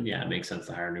capped, then yeah, it makes sense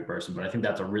to hire a new person. But I think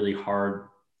that's a really hard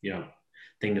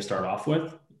thing to start off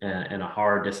with. and a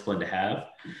hard discipline to have.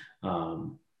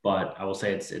 But I will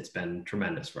say it's been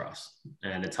tremendous for us,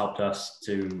 and it's helped us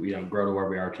to grow to where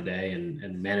we are today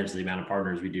and manage the amount of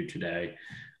partners we do today,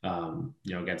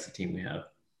 against the team we have.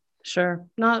 Sure.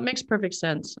 No, it makes perfect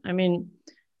sense. I mean,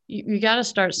 you got to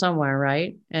start somewhere,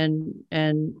 right? And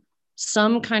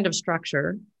some kind of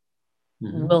structure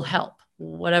will help,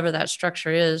 whatever that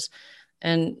structure is.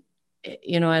 And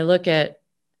I look at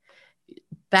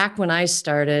back when I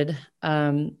started.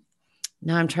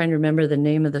 Now I'm trying to remember the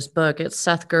name of this book. It's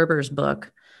Seth Gerber's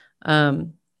book.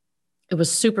 It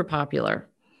was super popular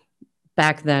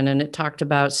back then, and it talked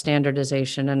about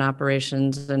standardization and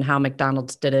operations and how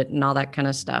McDonald's did it and all that kind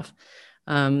of stuff.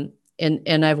 And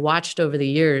I've watched over the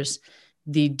years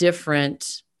the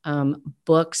different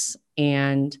books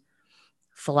and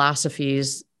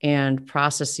philosophies and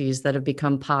processes that have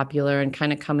become popular and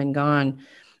kind of come and gone.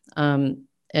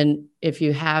 And if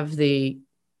you have the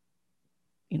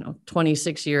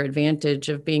 26-year advantage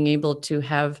of being able to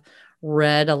have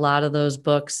read a lot of those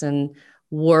books and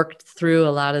worked through a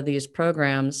lot of these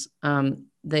programs,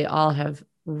 they all have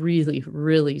really,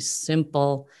 really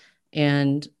simple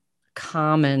and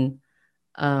common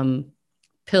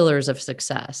pillars of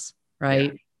success,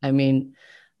 right? Yeah. I mean,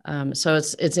 so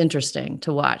it's interesting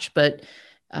to watch, but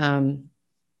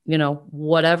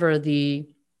whatever the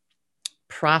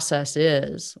process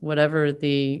is, whatever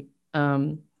the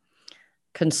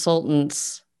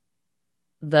consultants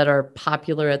that are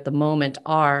popular at the moment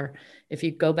are, if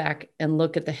you go back and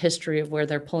look at the history of where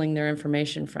they're pulling their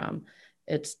information from,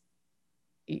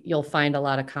 you'll find a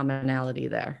lot of commonality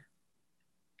there.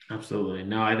 Absolutely.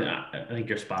 No, I think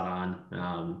you're spot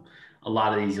on. A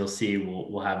lot of these you'll see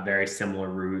will have very similar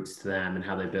roots to them and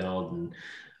how they build. And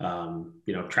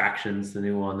Traction's the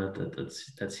new one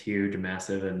that's huge and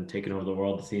massive and taking over the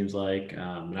world, it seems like.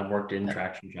 And I've worked in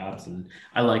Traction jobs and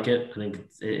I like it. I think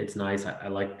it's nice. I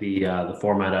like the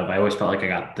format of, I always felt like I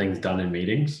got things done in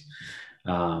meetings.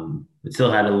 It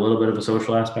still had a little bit of a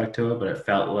social aspect to it, but it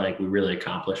felt like we really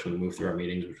accomplished when we moved through our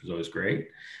meetings, which was always great.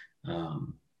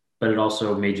 But it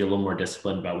also made you a little more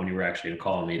disciplined about when you were actually going to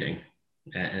call a meeting.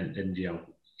 And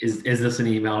is this an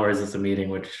email or is this a meeting,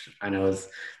 which I know is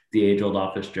the age-old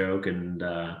office joke and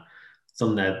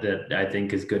something that I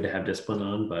think is good to have discipline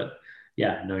on. But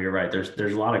yeah, no, you're right.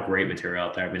 There's a lot of great material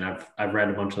out there. I mean, I've read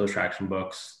a bunch of those Traction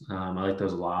books. I like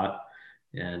those a lot.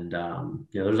 And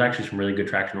there's actually some really good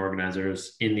Traction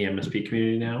organizers in the MSP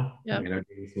community now. Yeah.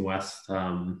 Jason West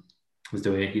was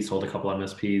doing it. He sold a couple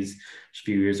MSPs a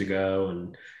few years ago,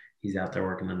 and he's out there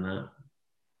working on that.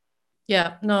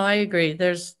 Yeah, no, I agree.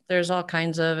 There's all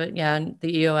kinds of it. Yeah. And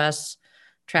the EOS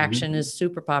Traction is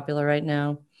super popular right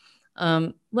now.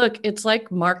 Look, it's like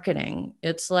marketing.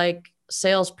 It's like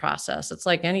sales process. It's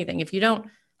like anything. If you don't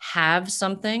have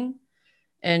something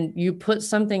and you put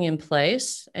something in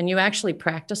place and you actually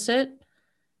practice it,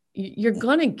 you're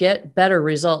going to get better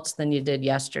results than you did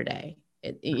yesterday.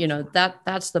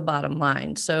 That's the bottom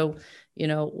line. So,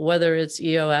 whether it's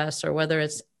EOS or whether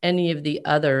it's any of the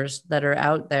others that are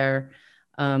out there,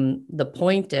 the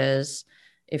point is,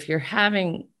 if you're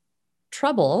having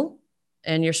trouble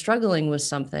and you're struggling with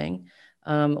something,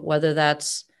 whether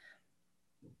that's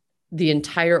the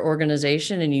entire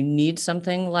organization and you need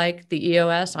something like the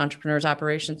EOS, Entrepreneurs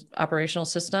Operational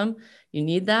System, you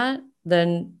need that,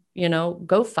 then,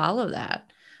 go follow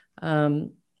that.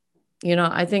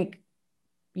 I think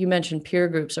you mentioned peer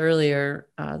groups earlier.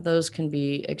 Those can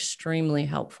be extremely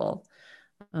helpful.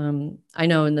 I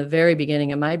know in the very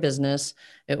beginning of my business,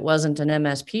 it wasn't an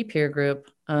MSP peer group,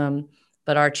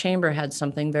 but our chamber had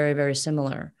something very, very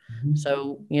similar. Mm-hmm.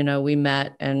 So, we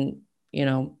met and,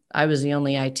 I was the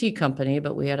only IT company,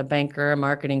 but we had a banker, a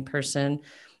marketing person,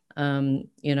 and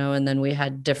then we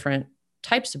had different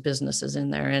types of businesses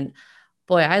in there. And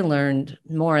boy, I learned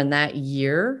more in that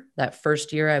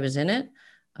first year I was in it,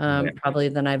 probably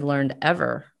than I've learned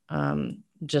ever,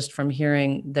 just from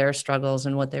hearing their struggles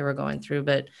and what they were going through.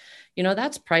 But,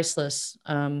 that's priceless,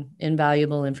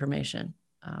 invaluable information.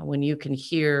 When you can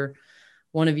hear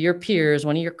one of your peers,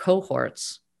 one of your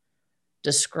cohorts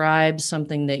describe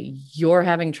something that you're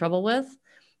having trouble with,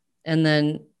 and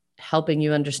then helping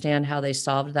you understand how they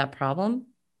solved that problem,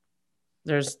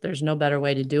 there's no better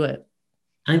way to do it.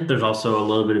 I think there's also a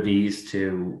little bit of ease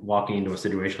to walking into a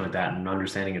situation like that and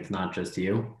understanding it's not just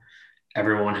you.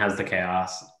 Everyone has the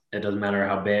chaos. It doesn't matter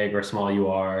how big or small you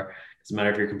are. It doesn't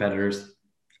matter if your competitors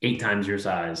 8 times your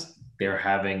size, they're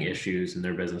having issues in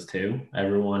their business too.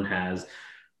 Everyone has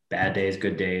bad days,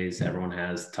 good days. Everyone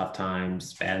has tough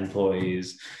times, bad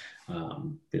employees.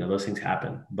 Those things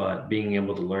happen, but being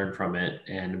able to learn from it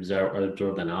and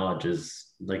absorb the knowledge is,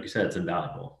 like you said, it's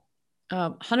invaluable.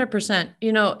 100%.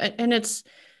 And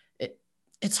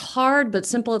it's hard but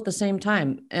simple at the same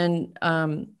time. And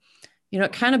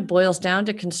it kind of boils down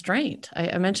to constraint.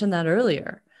 I mentioned that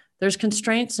earlier. There's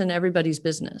constraints in everybody's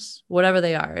business, whatever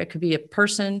they are. It could be a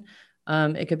person,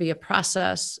 it could be a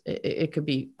process, it could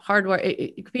be hardware,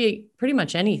 it could be pretty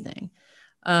much anything.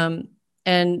 And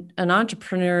an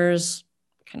entrepreneur's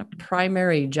kind of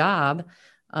primary job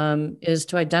is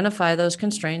to identify those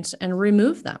constraints and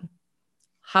remove them,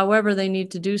 however they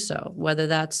need to do so, whether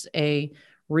that's a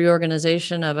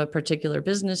reorganization of a particular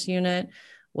business unit,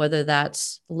 whether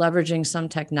that's leveraging some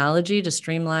technology to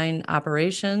streamline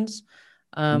operations,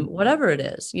 whatever it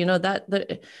is,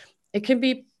 it can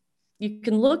be, you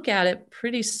can look at it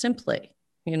pretty simply,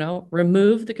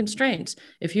 remove the constraints.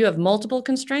 If you have multiple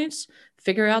constraints,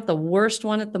 figure out the worst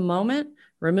one at the moment,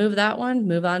 remove that one,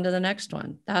 move on to the next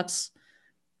one. It's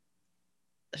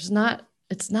not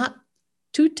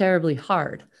too terribly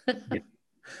hard. Yeah.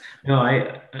 No,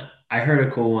 I heard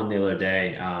a cool one the other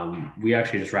day. We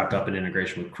actually just wrapped up an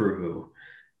integration with Crewwho,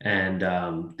 and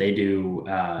they do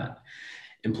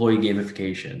employee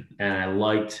gamification. And I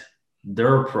liked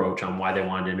their approach on why they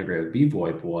wanted to integrate with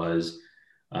BVoIP was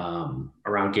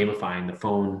around gamifying the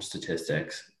phone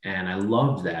statistics. And I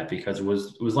loved that because it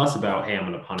was less about, hey, I'm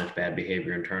going to punish bad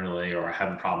behavior internally or I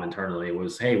have a problem internally. It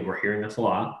was, hey, we're hearing this a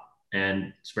lot.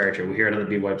 And it's very true. We hear it on the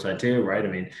B website too, right? I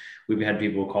mean, we've had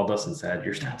people who called us and said,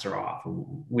 your stats are off.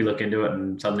 And we look into it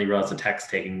and suddenly realize the tech's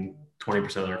taking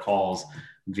 20% of their calls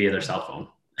via their cell phone.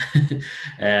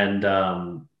 And,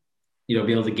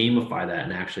 be able to gamify that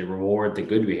and actually reward the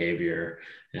good behavior.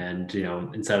 And,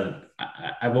 instead of,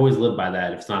 I've always lived by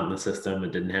that. If it's not in the system,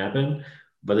 it didn't happen.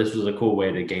 But this was a cool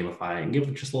way to gamify and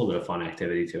give just a little bit of fun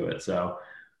activity to it. So,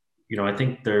 I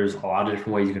think there's a lot of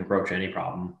different ways you can approach any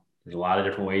problem. There's a lot of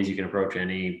different ways you can approach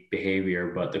any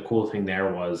behavior, but the cool thing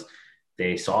there was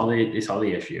they saw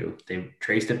the issue, they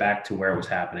traced it back to where it was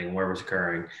happening, where it was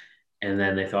occurring, and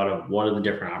then they thought of what are the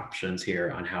different options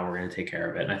here on how we're going to take care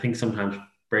of it. And I think sometimes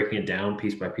breaking it down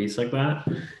piece by piece like that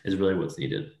is really what's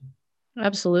needed.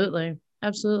 Absolutely,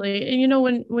 absolutely.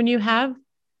 And when you have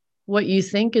what you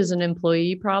think is an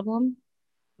employee problem,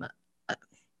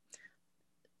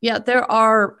 yeah, there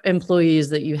are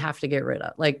employees that you have to get rid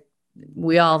of. Like,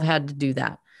 we all have had to do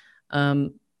that.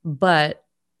 But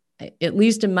at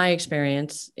least in my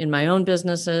experience, in my own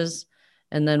businesses,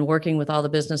 and then working with all the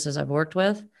businesses I've worked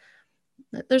with,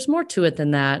 there's more to it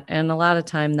than that. And a lot of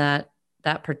time that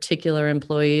particular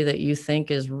employee that you think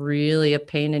is really a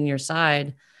pain in your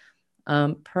side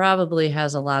probably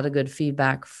has a lot of good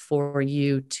feedback for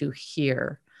you to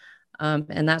hear.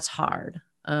 And that's hard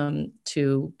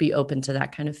to be open to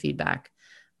that kind of feedback.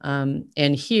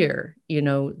 And hear,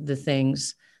 the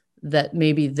things that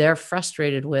maybe they're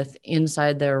frustrated with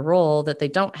inside their role that they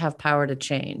don't have power to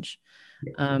change.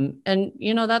 And,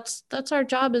 that's our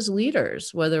job as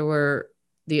leaders, whether we're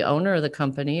the owner of the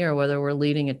company or whether we're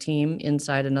leading a team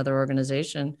inside another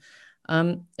organization,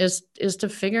 is to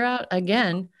figure out,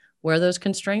 again, where those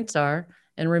constraints are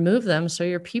and remove them so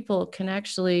your people can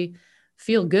actually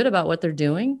feel good about what they're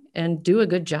doing and do a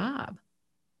good job.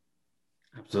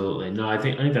 Absolutely. No, I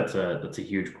think that's a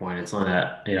huge point. It's something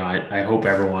that, I hope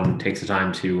everyone takes the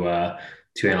time to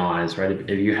analyze, right?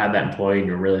 If you had that employee and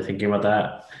you're really thinking about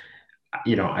that,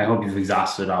 I hope you've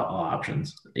exhausted all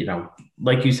options.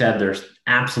 Like you said, there's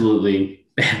absolutely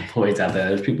bad employees out there.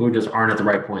 There's people who just aren't at the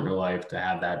right point in their life to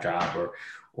have that job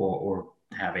or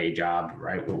have a job,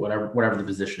 right? Whatever the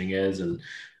positioning is. And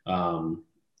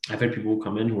I've had people who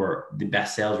come in who are the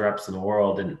best sales reps in the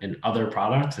world in other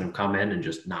products and have come in and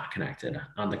just not connected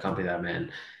on the company that I'm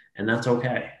in. And that's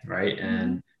okay, right? Mm-hmm.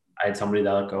 And I had somebody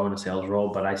that let go in a sales role,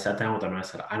 but I sat down with them and I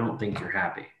said, I don't think you're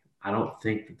happy. I don't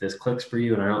think that this clicks for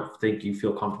you. And I don't think you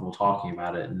feel comfortable talking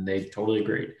about it. And they totally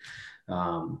agreed.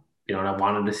 And I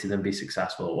wanted to see them be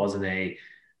successful. It wasn't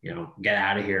get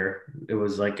out of here. It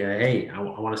was like, hey, I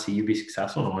want to see you be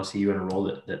successful. And I want to see you in a role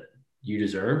that you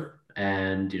deserve.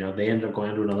 And, they ended up going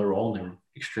into another role and they were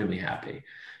extremely happy,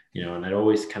 and I'd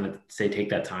always kind of say, take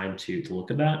that time to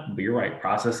look at that. But you're right.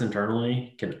 Process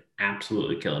internally can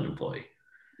absolutely kill an employee.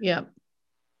 Yeah.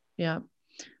 Yeah.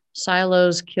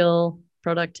 Silos kill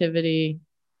productivity.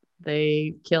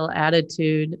 They kill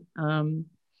attitude.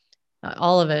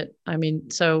 All of it. I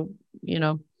mean, so,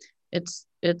 it's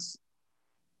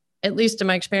at least in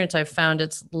my experience, I've found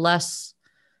it's less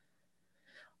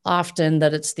often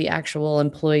that it's the actual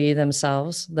employee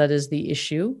themselves that is the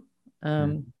issue.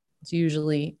 It's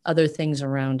usually other things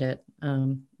around it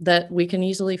that we can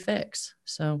easily fix.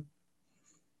 So,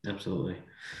 absolutely.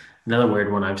 Another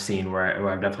weird one I've seen where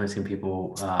I've definitely seen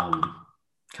people kind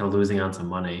of losing on some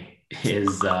money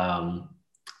is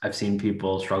I've seen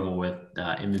people struggle with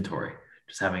inventory,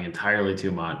 just having entirely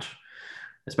too much,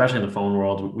 especially in the phone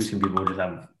world. We've seen people who just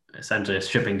have essentially a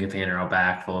shipping container out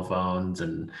back full of phones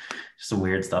and just some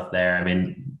weird stuff there. I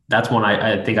mean, that's one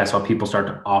I think I saw people start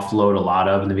to offload a lot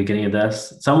of in the beginning of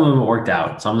this. Some of them it worked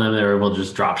out. Some of them they were able to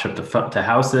just drop ship to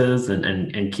houses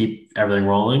and keep everything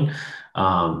rolling.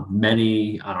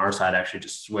 Many on our side actually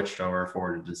just switched over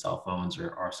forwarded to cell phones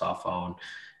or soft phone.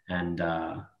 And,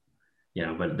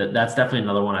 but that's definitely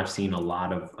another one I've seen a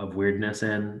lot of weirdness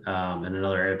in, and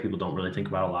another area people don't really think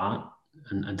about a lot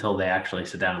until they actually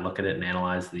sit down and look at it and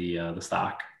analyze the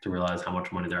stock to realize how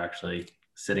much money they're actually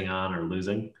sitting on or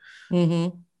losing.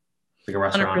 Mm-hmm. Like a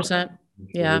restaurant. 100%.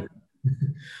 Yeah.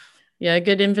 Yeah. A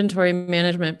good inventory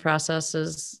management process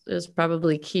is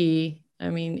probably key. I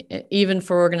mean, even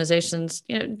for organizations,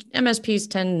 MSPs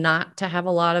tend not to have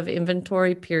a lot of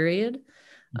inventory, period.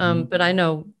 But I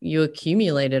know you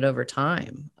accumulate it over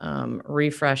time,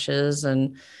 refreshes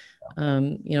and,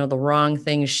 the wrong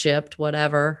thing shipped,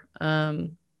 whatever.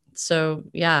 So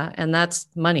yeah, and that's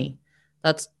money.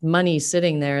 That's money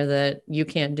sitting there that you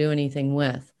can't do anything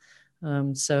with.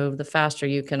 So the faster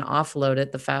you can offload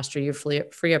it, the faster you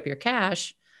free up your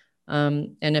cash.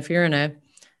 And if you're in a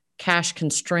cash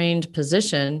constrained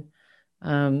position,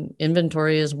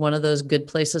 inventory is one of those good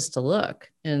places to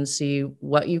look and see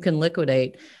what you can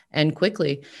liquidate and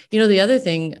quickly. The other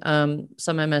thing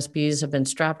some MSPs have been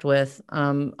strapped with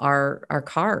are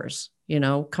cars,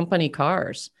 company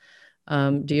cars.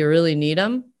 Do you really need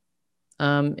them?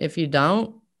 If you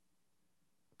don't,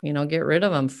 get rid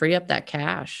of them, free up that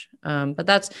cash. But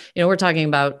that's, we're talking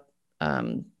about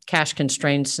cash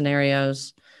constrained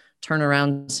scenarios,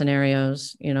 turnaround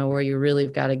scenarios, where you really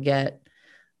have got to get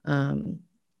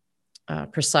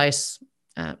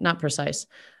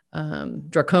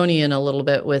draconian a little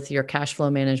bit with your cash flow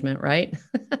management, right?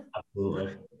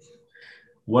 Absolutely.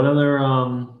 What other,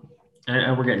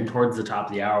 and we're getting towards the top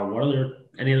of the hour.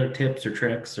 Any other tips or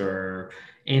tricks or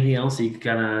anything else you could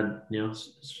kind of,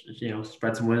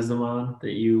 spread some wisdom on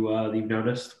that you've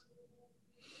noticed?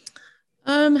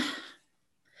 I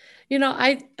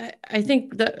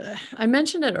think that I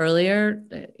mentioned it earlier.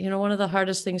 One of the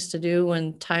hardest things to do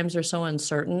when times are so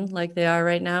uncertain like they are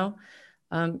right now,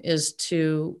 is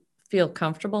to feel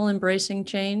comfortable embracing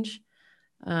change.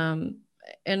 And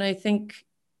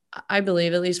I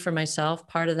believe, at least for myself,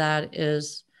 part of that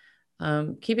is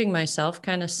keeping myself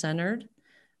kind of centered,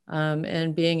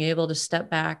 and being able to step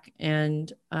back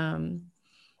and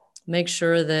make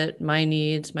sure that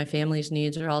my family's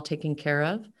needs are all taken care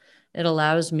of. It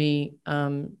allows me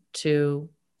to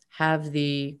have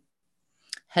the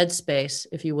headspace,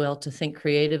 if you will, to think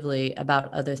creatively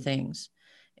about other things.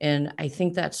 And I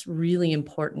think that's really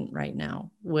important right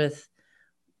now with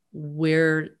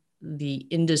where the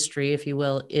industry, if you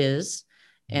will, is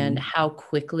and how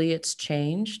quickly it's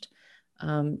changed,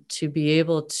 to be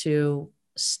able to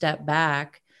step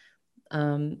back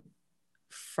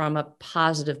from a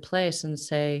positive place and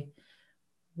say,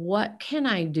 what can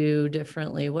I do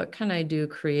differently? What can I do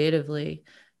creatively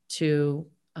to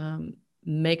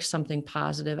make something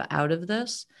positive out of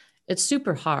this? It's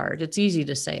super hard. It's easy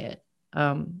to say it,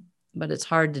 but it's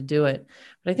hard to do it.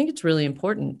 But I think it's really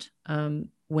important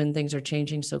when things are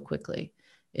changing so quickly,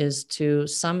 is to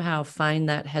somehow find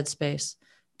that headspace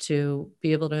to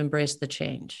be able to embrace the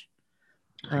change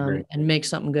and make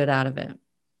something good out of it.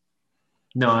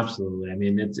 No, absolutely. I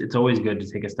mean, it's always good to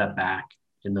take a step back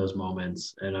in those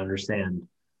moments and understand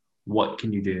what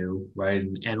can you do, right?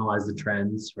 And analyze the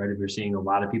trends, right? If you're seeing a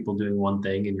lot of people doing one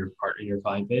thing in your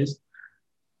client base,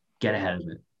 get ahead of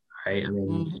it, right? I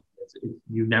mean,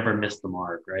 you never miss the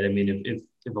mark, right? I mean,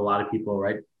 if a lot of people,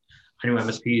 right? I know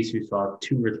MSPs who saw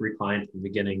 2 or 3 clients from the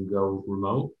beginning go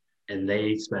remote, and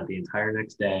they spent the entire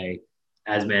next day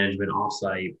as management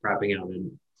offsite prepping out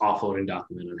an offloading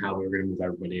document on how we were going to move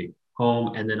everybody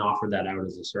home, and then offered that out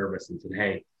as a service and said,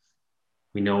 hey,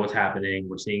 we know what's happening.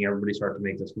 We're seeing everybody start to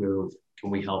make this move. Can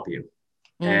we help you?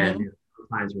 And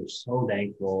clients were so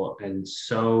thankful and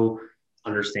so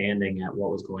understanding at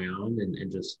what was going on,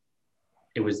 and just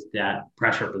it was that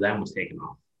pressure for them was taken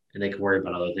off, and they could worry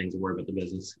about other things and worry about the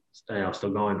business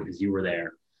still going because you were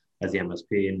there as the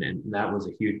MSP, and that was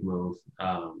a huge move.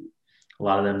 A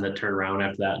lot of them that turned around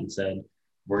after that and said,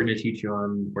 we're going to teach you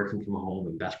on working from home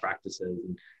and best practices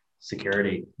and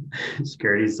security.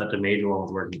 Security is such a major one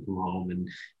with working from home,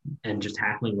 and just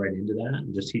tackling right into that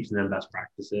and just teaching them best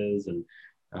practices and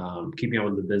keeping up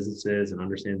with the businesses and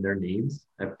understanding their needs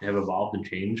have evolved and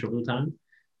changed over the time.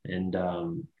 And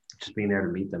just being there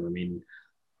to meet them. I mean,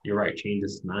 you're right. Change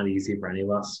is not easy for any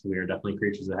of us. We are definitely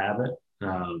creatures of habit.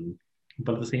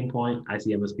 But at the same point, I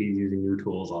see MSPs using new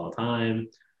tools all the time.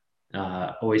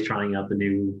 always trying out the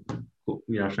new,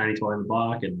 shiny toy in the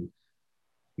block. And,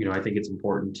 I think it's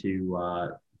important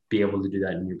to be able to do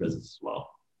that in your business as well.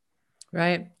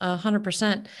 Right.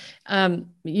 100%.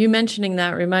 You mentioning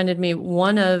that reminded me,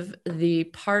 one of the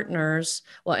partners,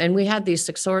 well, and we had these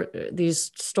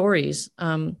stories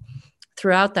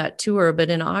throughout that tour, but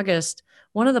in August,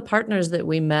 one of the partners that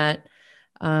we met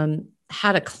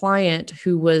had a client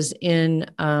who was in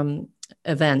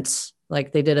events,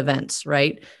 like they did events,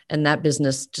 right? And that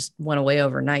business just went away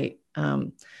overnight.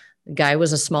 The guy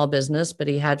was a small business, but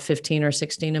he had 15 or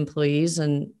 16 employees,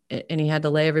 and he had to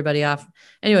lay everybody off.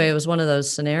 Anyway, it was one of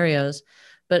those scenarios.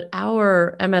 But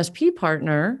our MSP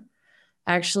partner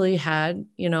actually had,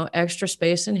 extra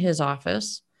space in his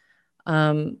office.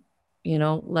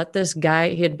 Let this guy,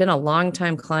 he had been a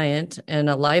longtime client and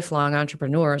a lifelong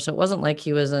entrepreneur. So it wasn't like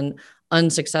he was an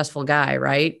unsuccessful guy,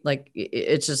 right? Like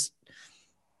it's just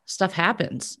stuff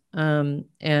happens. This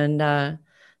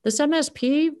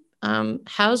MSP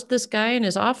housed this guy in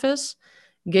his office,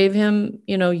 gave him,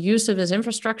 use of his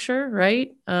infrastructure,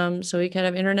 right? So he could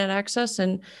have internet access,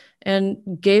 and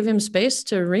gave him space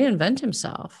to reinvent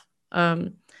himself,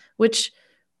 which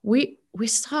we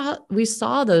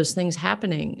saw those things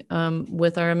happening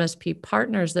with our MSP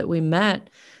partners that we met.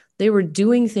 They were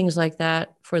doing things like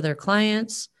that for their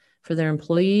clients, for their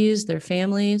employees, their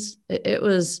families. It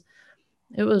was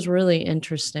really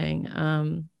interesting.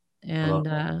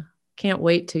 Can't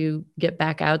wait to get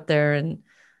back out there and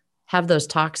have those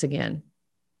talks again.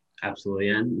 Absolutely.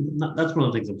 And that's one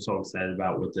of the things I'm so excited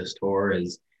about with this tour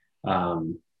is,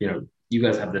 you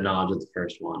guys have the knowledge of the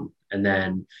first one. And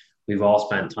then we've all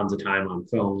spent tons of time on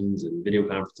phones and video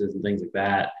conferences and things like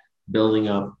that, building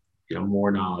up,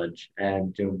 more knowledge.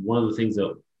 And one of the things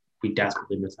that we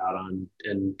desperately miss out on,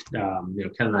 and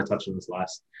Ken and I touched on this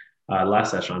last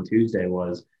session on Tuesday,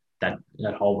 was that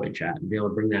hallway chat, and be able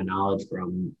to bring that knowledge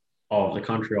from all of the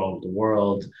country, all of the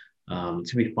world.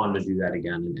 It's gonna be fun to do that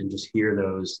again, and just hear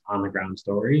those on the ground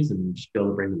stories and just be able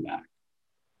to bring them back.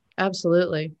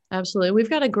 Absolutely. Absolutely. We've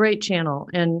got a great channel,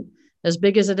 and as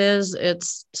big as it is,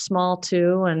 it's small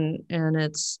too. And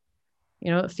it's,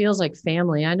 it feels like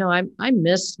family. I know I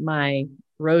miss my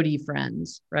roadie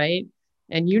friends, right?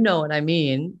 And you know what I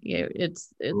mean?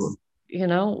 It's, we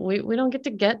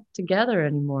don't get together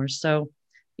anymore. So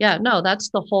yeah, no,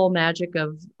 that's the whole magic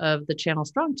of the Channel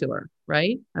Strong Tour,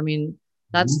 right? I mean,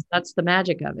 that's the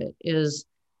magic of it, is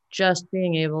just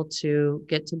being able to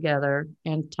get together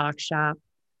and talk shop,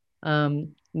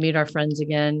 meet our friends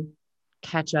again,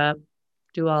 catch up,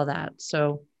 do all that.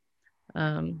 So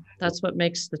that's what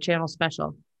makes the channel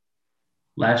special.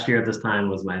 Last year at this time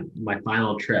was my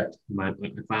final trip, my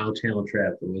final channel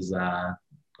trip. It was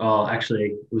actually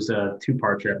it was a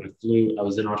 2-part trip. I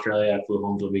was in Australia, I flew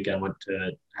home for the weekend,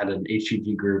 had an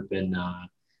HGG group in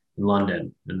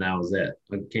London, and that was it.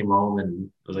 I came home and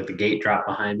it was like the gate dropped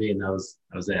behind me, and that was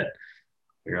it.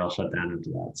 We were all shut down after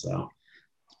that. So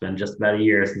it's been just about a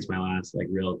year since my last like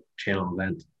real channel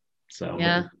event. So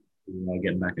yeah,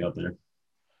 getting back out there.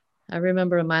 I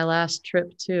remember my last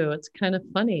trip too. It's kind of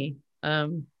funny.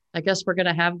 I guess we're going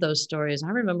to have those stories. I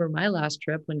remember my last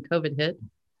trip when COVID hit,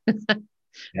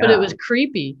 but it was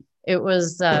creepy. It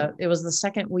was the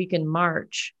second week in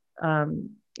March,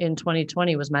 in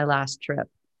 2020 was my last trip.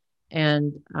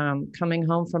 And coming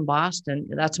home from Boston,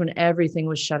 that's when everything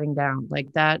was shutting down.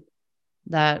 Like that,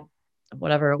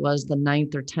 whatever it was, the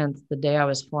 9th or 10th, the day I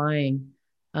was flying,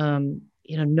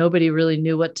 nobody really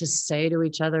knew what to say to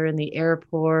each other in the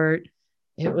airport.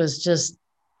 It was just,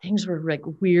 things were like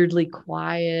weirdly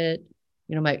quiet.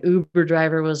 My Uber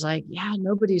driver was like, yeah,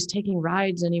 nobody's taking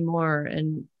rides anymore.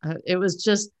 And it was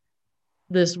just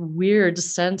this weird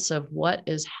sense of what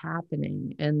is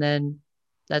happening. And then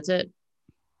that's it.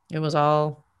 It was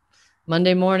all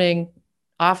Monday morning,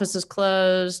 offices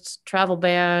closed, travel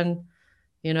ban,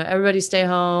 everybody stay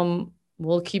home.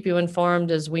 We'll keep you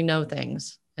informed as we know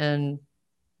things. And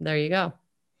there you go.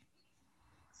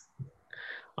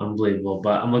 Unbelievable.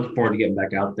 But I'm looking forward to getting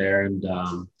back out there. And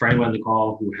for anyone on the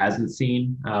call who hasn't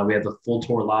seen, we have the full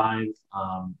tour live,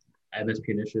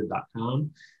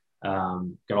 mspinitiative.com.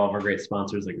 Got all of our great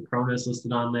sponsors like Acronis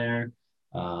listed on there.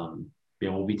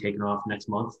 We'll be taking off next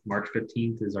month. March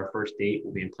 15th is our first date.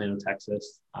 We'll be in Plano,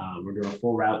 Texas. We're doing a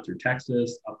full route through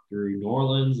Texas, up through New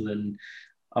Orleans, and then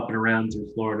up and around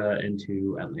through Florida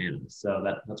into Atlanta. So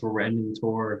that's where we're ending the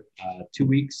tour. 2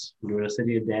 weeks. We're doing a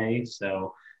city a day.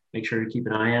 So make sure to keep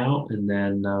an eye out, and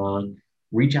then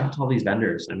reach out to all these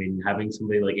vendors. I mean, having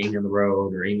somebody like Amy on the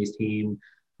road or Amy's team,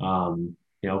 if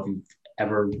you've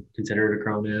ever considered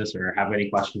Acronis or have any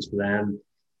questions for them,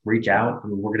 reach out. I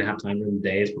mean, we're going to have time in the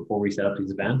days before we set up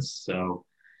these events. So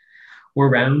we're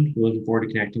around. We're looking forward to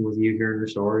connecting with you, hearing your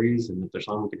stories, and if there's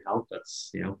something we can help,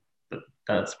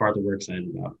 that's part that we're excited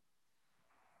about.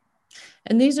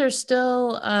 And these are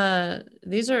still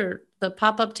these are the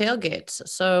pop-up tailgates.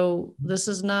 So this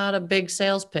is not a big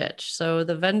sales pitch. So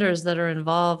the vendors that are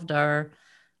involved are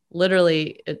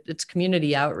literally it's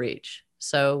community outreach.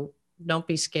 So don't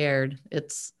be scared.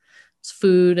 It's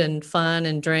food and fun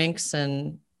and drinks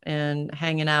and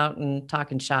hanging out and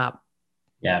talking shop.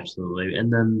 Yeah, absolutely.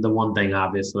 And then the one thing,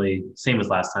 obviously, same as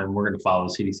last time, we're going to follow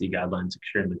the CDC guidelines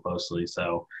extremely closely.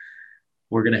 So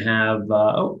we're going to have,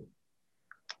 oh,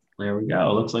 there we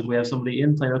go. Looks like we have somebody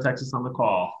in Plano, Texas on the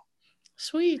call.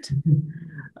 Sweet.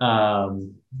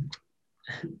 Um,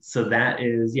 so that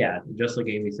is, yeah, just like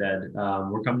Amy said,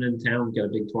 we're coming into town. We've got a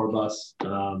big tour bus,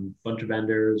 bunch of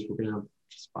vendors. We're gonna have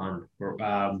just fun.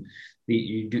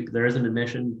 There is an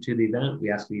admission to the event.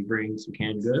 We ask you to bring some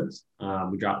canned goods.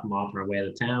 We drop them off on our way out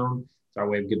of town. It's our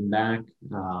way of giving back.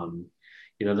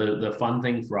 The fun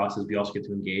thing for us is we also get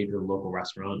to engage with a local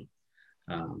restaurant.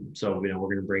 So we're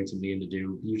going to bring somebody in to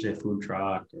do usually a food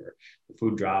truck or a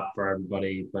food drop for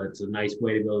everybody, but it's a nice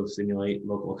way to be able to stimulate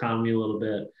local economy a little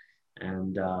bit,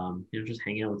 and just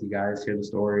hang out with you guys, hear the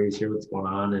stories, hear what's going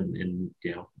on, and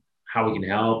how we can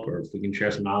help, or if we can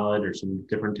share some knowledge or some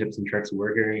different tips and tricks that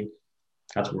we're hearing.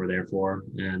 That's what we're there for,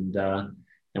 and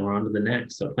we're on to the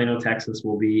next. So Plano, Texas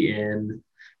will be in.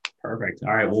 Perfect.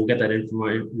 All right, we'll get the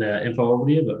info over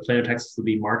to you, but Plano, Texas will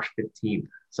be March 15th.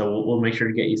 So we'll make sure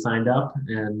to get you signed up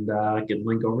and get the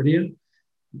link over to you.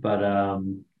 But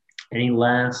any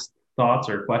last thoughts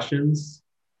or questions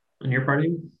on your part?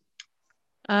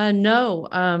 No,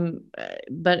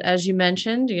 but as you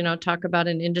mentioned, talk about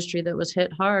an industry that was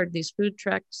hit hard. These food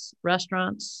trucks,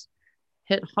 restaurants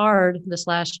hit hard this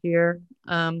last year.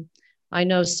 I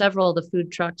know several of the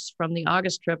food trucks from the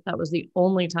August trip, that was the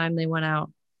only time they went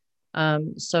out.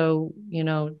 So,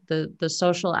 the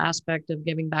social aspect of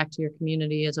giving back to your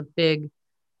community is a big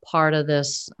part of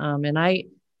this.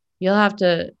 You'll have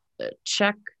to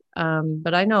check,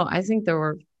 but I think there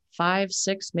were 5,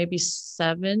 6, maybe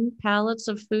 7 pallets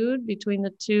of food between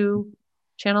the 2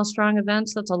 Channel Strong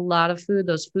events. That's a lot of food.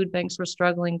 Those food banks were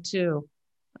struggling too.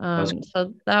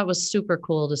 So that was super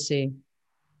cool to see.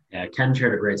 Yeah, Ken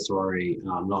shared a great story.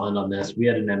 I'll end on this. We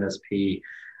had an MSP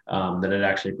that had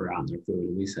actually forgotten their food.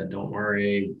 And we said, don't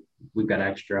worry, we've got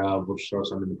extra. We'll just throw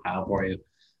some in the pile for you.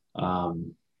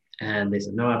 And they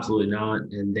said, no, absolutely not.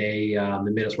 And they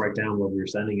made us write down where we were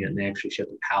sending it, and they actually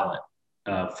shipped a pallet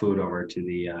of food over to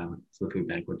the food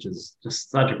bank, which is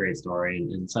just such a great story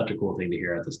and such a cool thing to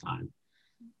hear at this time.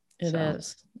 It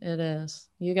is. It is.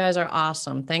 You guys are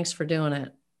awesome. Thanks for doing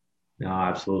it. No,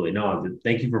 absolutely. No,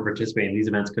 thank you for participating. These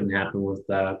events couldn't happen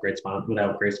without great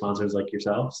sponsors like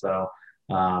yourself. So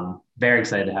very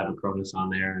excited to have Acronis on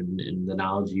there and the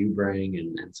knowledge you bring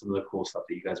and some of the cool stuff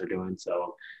that you guys are doing.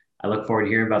 So I look forward to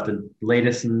hearing about the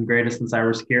latest and greatest in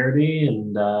cybersecurity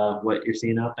and what you're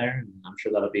seeing out there. And I'm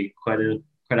sure that'll be quite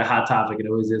a hot topic. It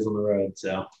always is on the road.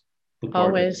 So look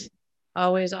forward to it.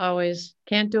 Always.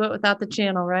 Can't do it without the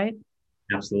channel, right?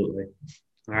 Absolutely.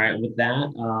 All right. With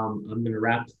that, I'm going to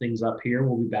wrap things up here.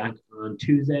 We'll be back on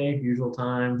Tuesday, usual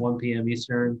time, 1 p.m.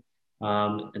 Eastern.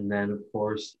 And then, of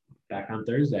course, back on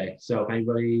Thursday. So if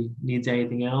anybody needs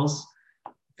anything else,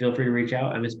 feel free to reach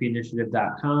out,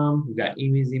 mspinitiative.com. We've got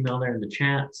Amy's email there in the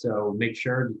chat. So make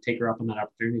sure to take her up on that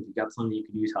opportunity. If you've got something you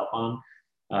could use help on,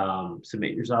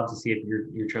 submit yourself to see if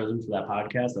you're chosen for that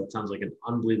podcast. That sounds like an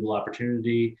unbelievable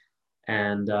opportunity.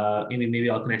 And Amy, maybe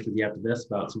I'll connect with you after this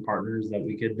about some partners that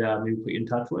we could maybe put you in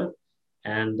touch with.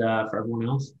 And for everyone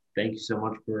else, thank you so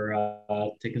much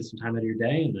for taking some time out of your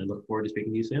day. And I look forward to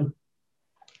speaking to you soon.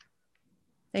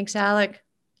 Thanks, Alec.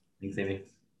 Thanks, Amy.